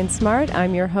 Wealthy, and Smart.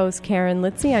 I'm your host, Karen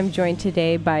Litzy. I'm joined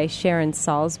today by Sharon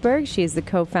Salzberg. She is the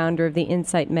co-founder of the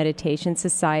Insight Meditation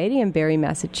Society in Barre,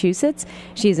 Massachusetts.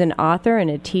 She's an author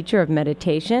and a teacher of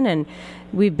meditation. And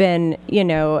we've been,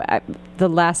 at the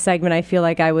last segment, I feel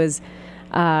like I was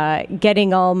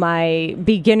getting all my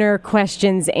beginner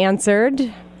questions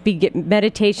answered.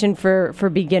 Meditation for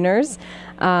beginners.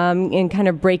 And kind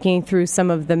of breaking through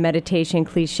some of the meditation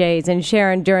cliches. And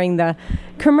Sharon, during the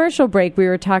commercial break, we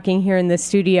were talking here in the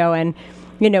studio, and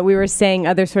we were saying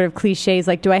other sort of cliches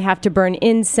like, do I have to burn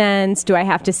incense? Do I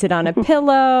have to sit on a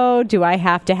pillow? Do I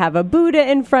have to have a Buddha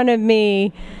in front of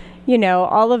me?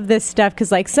 All of this stuff,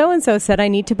 because like so-and-so said I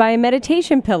need to buy a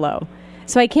meditation pillow.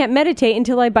 So I can't meditate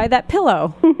until I buy that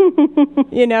pillow.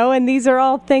 And these are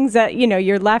all things that,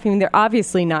 you're laughing. They're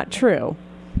obviously not true.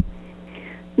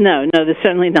 No, they're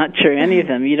certainly not true, any of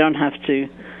them. You don't have to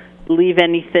leave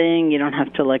anything. You don't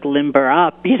have to, limber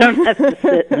up. You don't have to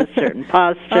sit in a certain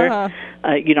posture.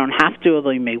 You don't have to, although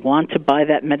you may want to buy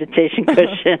that meditation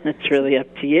cushion. It's really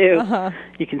up to you.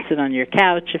 You can sit on your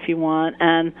couch if you want.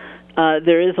 And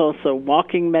there is also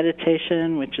walking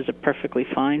meditation, which is a perfectly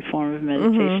fine form of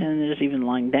meditation. There's even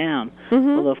lying down.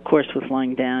 Although, of course, with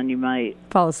lying down, you might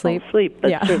fall asleep.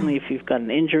 But certainly if you've got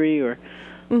an injury or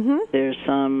there's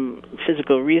some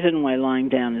physical reason why lying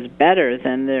down is better,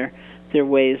 then there are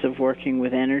ways of working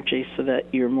with energy so that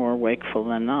you're more wakeful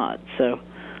than not. So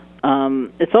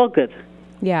it's all good.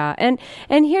 Yeah, and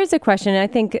here's a question, I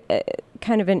think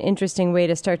kind of an interesting way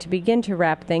to start to begin to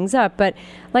wrap things up. But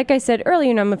like I said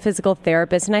earlier, I'm a physical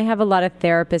therapist, and I have a lot of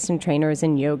therapists and trainers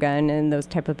in yoga and those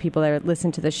type of people that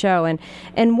listen to the show.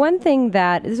 And one thing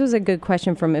this was a good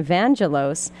question from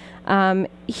Evangelos.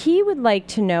 He would like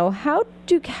to know, how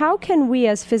can we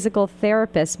as physical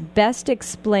therapists best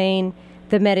explain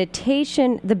the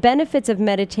benefits of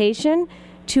meditation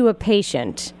to a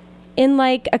patient in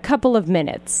like a couple of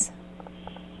minutes?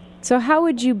 So how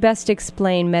would you best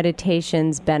explain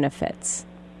meditation's benefits?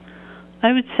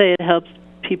 I would say it helps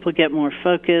people get more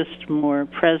focused, more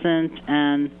present,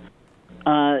 and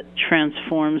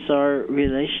transforms our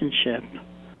relationship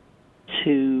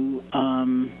to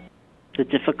the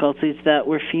difficulties that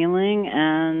we're feeling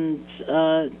and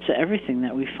to everything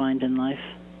that we find in life.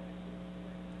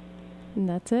 And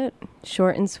that's it.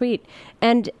 Short and sweet.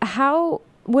 And how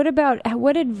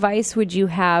what advice would you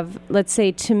have, let's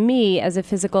say, to me as a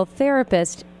physical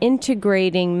therapist,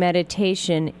 integrating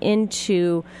meditation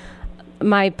into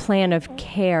my plan of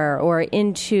care, or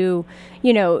into,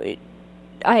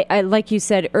 I like you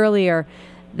said earlier,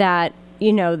 that,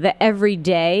 the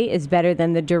everyday is better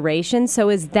than the duration. So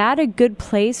is that a good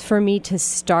place for me to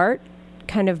start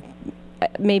kind of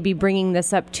maybe bringing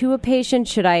this up to a patient?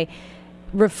 Should I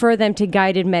refer them to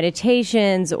guided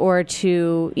meditations, or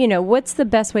to, what's the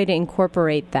best way to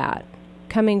incorporate that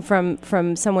coming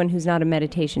from someone who's not a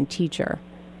meditation teacher?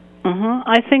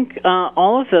 I think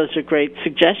all of those are great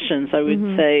suggestions. I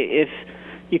would say if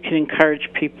you can encourage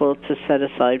people to set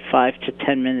aside 5 to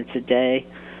 10 minutes a day,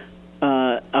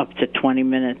 up to 20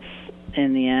 minutes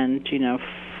in the end,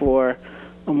 for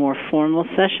a more formal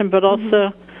session, but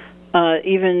also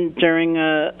even during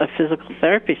a physical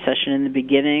therapy session in the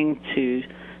beginning, to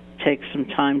take some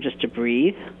time just to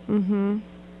breathe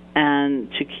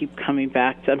and to keep coming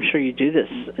back to, I'm sure you do this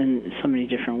in so many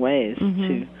different ways,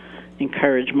 to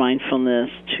encourage mindfulness,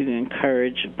 to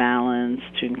encourage balance,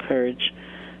 to encourage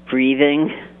breathing.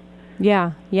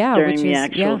 During the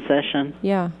actual session.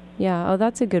 Oh,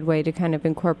 that's a good way to kind of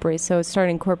incorporate. So start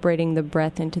incorporating the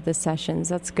breath into the sessions.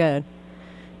 That's good.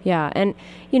 Yeah, and,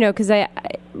 because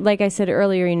like I said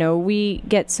earlier, we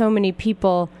get so many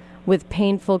people with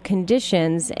painful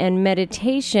conditions, and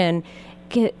meditation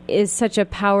is such a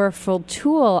powerful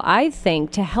tool, I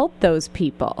think, to help those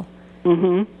people.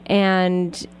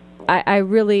 And I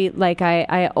really,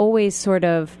 I always sort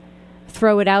of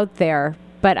throw it out there,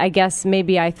 but I guess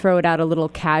maybe I throw it out a little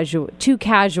too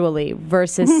casually,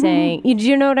 versus saying, do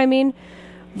you know what I mean?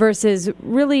 Versus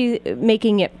really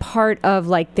making it part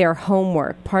of their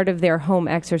homework, part of their home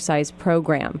exercise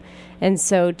program. And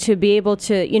so to be able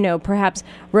to, perhaps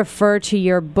refer to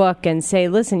your book and say,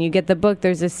 listen, you get the book,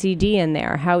 there's a CD in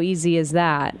there. How easy is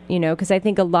that? Because I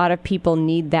think a lot of people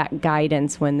need that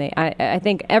guidance when I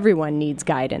think everyone needs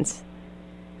guidance,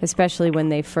 especially when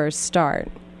they first start.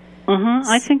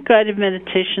 I think guided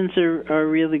meditations are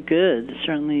really good,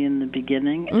 certainly in the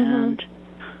beginning, and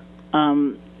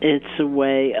it's a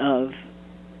way of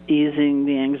easing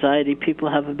the anxiety people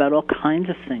have about all kinds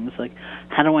of things, like,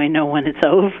 how do I know when it's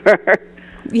over?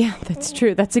 Yeah, that's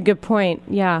true. That's a good point.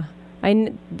 Yeah.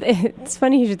 It's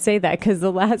funny you should say that, because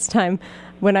the last time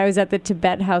when I was at the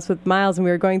Tibet house with Miles and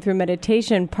we were going through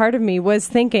meditation, part of me was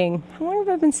thinking, how long have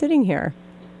I been sitting here?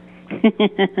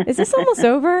 Is this almost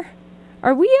over?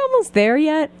 Are we almost there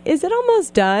yet? Is it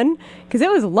almost done? Because it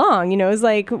was long. It was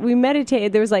like we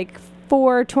meditated. There was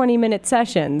 4 20-minute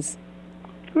sessions.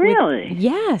 Really?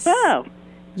 Yes. Wow.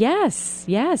 Yes.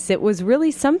 It was really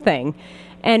something.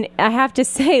 And I have to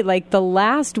say, the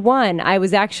last one, I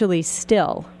was actually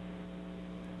still.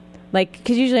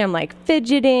 Because usually I'm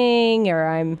fidgeting, or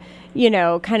I'm,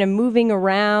 kind of moving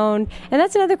around. And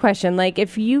that's another question.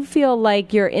 If you feel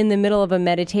like you're in the middle of a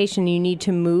meditation, you need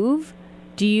to move,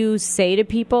 do you say to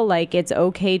people, it's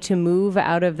okay to move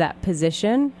out of that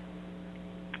position?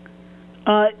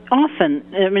 Often.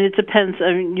 It depends.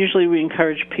 Usually we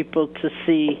encourage people to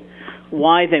see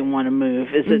why they want to move.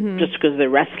 Is it just because they're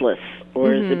restless,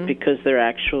 or is it because they're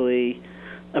actually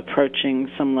approaching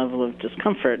some level of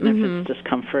discomfort? And if it's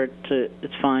discomfort,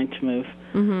 it's fine to move.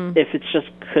 If it's just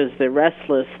because they're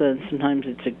restless, then sometimes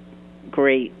it's a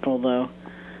great, although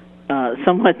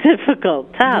somewhat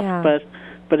difficult task,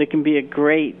 but it can be a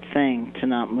great thing to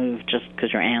not move just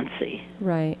because you're antsy.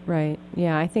 Right.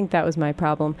 Yeah, I think that was my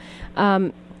problem.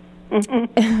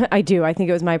 I do. I think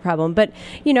it was my problem. But,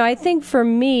 I think for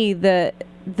me, the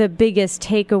biggest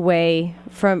takeaway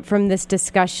from this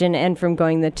discussion and from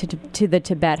going to the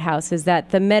Tibet house is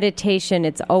that the meditation,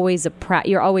 it's always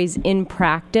you're always in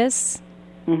practice.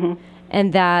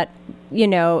 And that,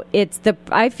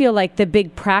 I feel like the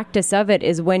big practice of it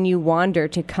is when you wander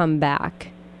to come back.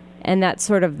 And that's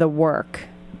sort of the work.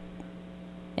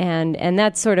 And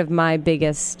that's sort of my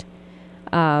biggest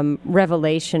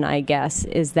revelation, I guess,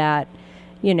 is that,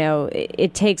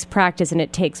 it takes practice and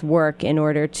it takes work in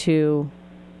order to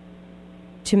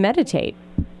meditate.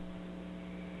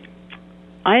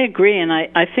 I agree, and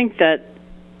I think that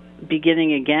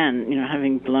beginning again,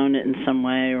 having blown it in some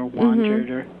way or wandered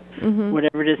or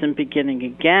whatever it is, and beginning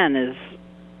again is,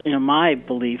 my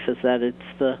belief is that it's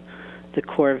the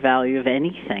core value of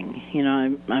anything.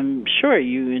 I'm sure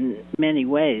you in many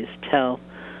ways tell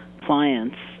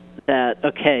clients that,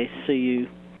 okay, so you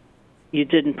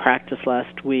didn't practice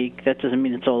last week, that doesn't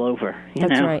mean it's all over.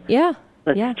 That's right. Yeah.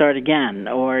 Let's start again.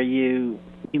 Or you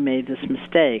made this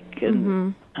mistake,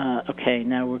 and okay,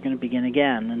 now we're going to begin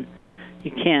again. And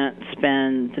you can't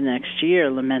spend the next year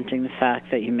lamenting the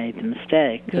fact that you made the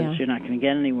mistake, because you're not going to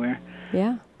get anywhere.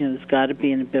 Yeah. There's got to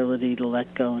be an ability to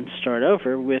let go and start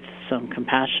over with some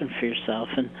compassion for yourself.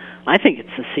 And I think it's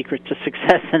the secret to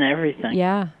success in everything.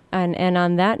 Yeah. And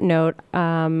on that note,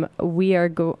 we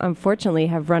are unfortunately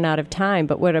have run out of time,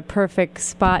 but what a perfect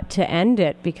spot to end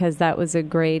it, because that was a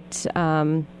great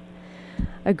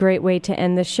way to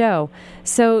end the show.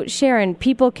 So, Sharon,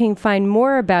 people can find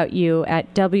more about you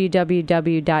at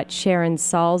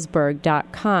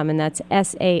www.sharonsalzberg.com, and that's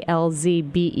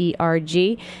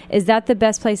SALZBERG. Is that the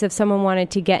best place if someone wanted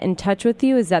to get in touch with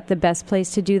you? Is that the best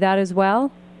place to do that as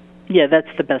well? Yeah, that's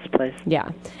the best place. Yeah.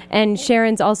 And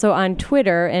Sharon's also on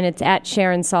Twitter, and it's at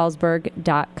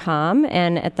SharonSalzberg.com,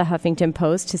 and at the Huffington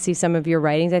Post to see some of your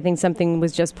writings. I think something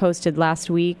was just posted last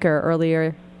week or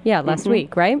earlier. Yeah, last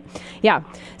week, right? Yeah.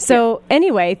 So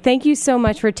anyway, thank you so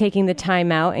much for taking the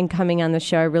time out and coming on the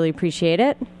show. I really appreciate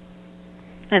it.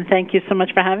 And thank you so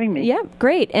much for having me. Yeah,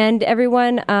 great. And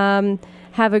everyone,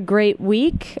 have a great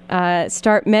week.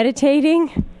 Start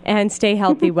meditating and stay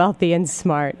healthy, wealthy, and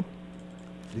smart.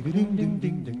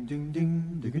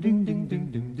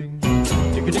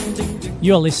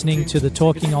 You're listening to the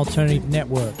Talking Alternative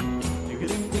Network.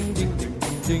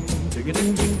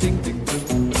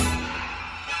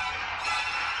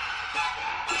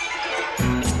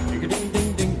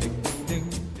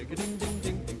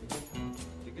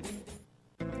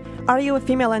 Are you a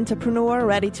female entrepreneur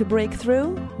ready to break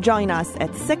through? Join us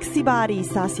at Sexy Body,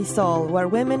 Sassy Soul, where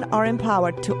women are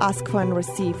empowered to ask for and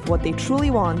receive what they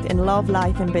truly want in love,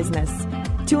 life, and business.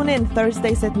 Tune in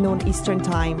Thursdays at noon Eastern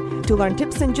Time to learn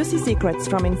tips and juicy secrets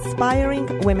from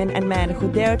inspiring women and men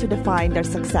who dare to define their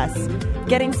success.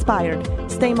 Get inspired,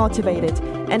 stay motivated,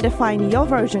 and define your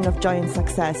version of joy and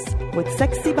success with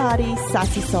Sexy Body,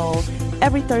 Sassy Soul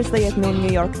every Thursday at noon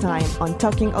New York time on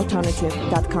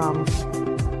TalkingAlternative.com.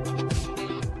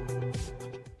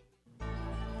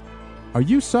 Are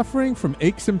you suffering from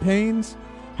aches and pains?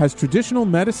 Has traditional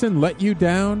medicine let you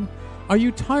down? Are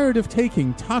you tired of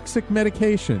taking toxic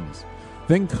medications?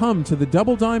 Then come to the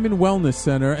Double Diamond Wellness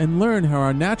Center and learn how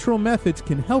our natural methods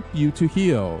can help you to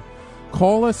heal.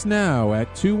 Call us now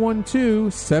at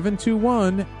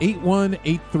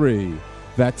 212-721-8183.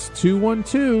 That's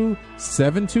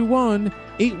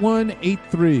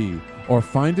 212-721-8183. Or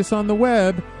find us on the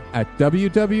web at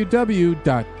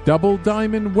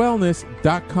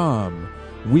www.doublediamondwellness.com.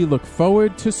 We look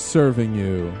forward to serving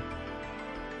you.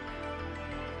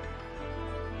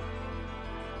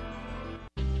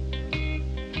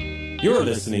 You're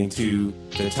listening to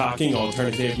the Talking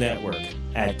Alternative Network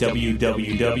at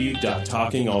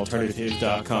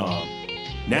www.talkingalternative.com.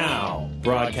 Now,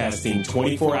 broadcasting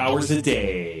 24 hours a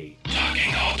day.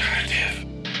 Talking Alternative.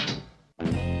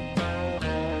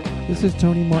 This is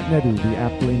Tony Martignetti, the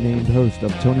aptly named host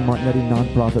of Tony Martignetti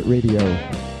Nonprofit Radio.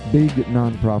 Big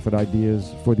nonprofit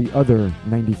ideas for the other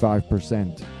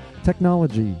 95%.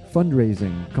 Technology,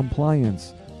 fundraising,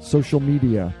 compliance, social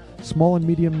media. Small and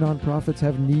medium nonprofits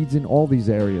have needs in all these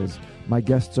areas. My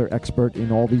guests are expert in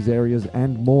all these areas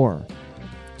and more.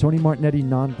 Tony Martignetti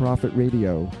Nonprofit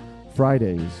Radio,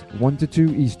 Fridays, 1 to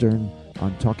 2 Eastern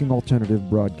on Talking Alternative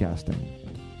Broadcasting.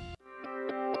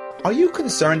 Are you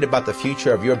concerned about the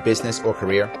future of your business or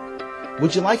career?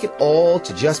 Would you like it all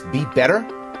to just be better?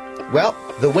 Well,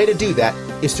 the way to do that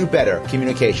is through better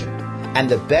communication. And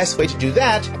the best way to do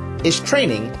that is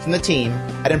training from the team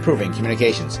at Improving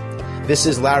Communications. This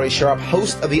is Larry Sharp,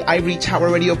 host of the Ivory Tower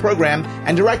Radio program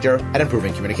and director at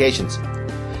Improving Communications.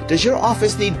 Does your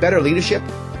office need better leadership,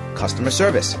 customer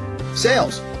service,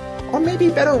 sales, or maybe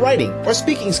better writing or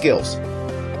speaking skills?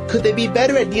 Could they be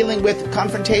better at dealing with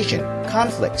confrontation,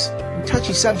 conflicts, and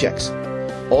touchy subjects?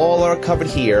 All are covered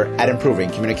here at Improving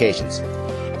Communications.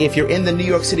 If you're in the New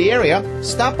York City area,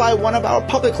 stop by one of our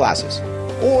public classes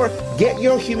or get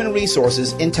your human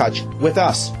resources in touch with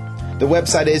us. The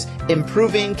website is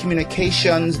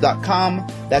improvingcommunications.com.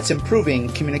 That's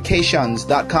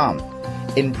improvingcommunications.com.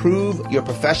 Improve your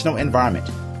professional environment.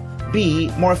 Be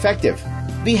more effective.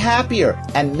 Be happier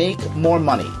and make more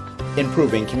money.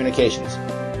 Improving Communications.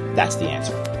 That's the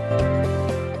answer.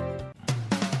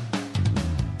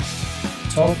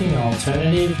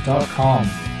 TalkingAlternative.com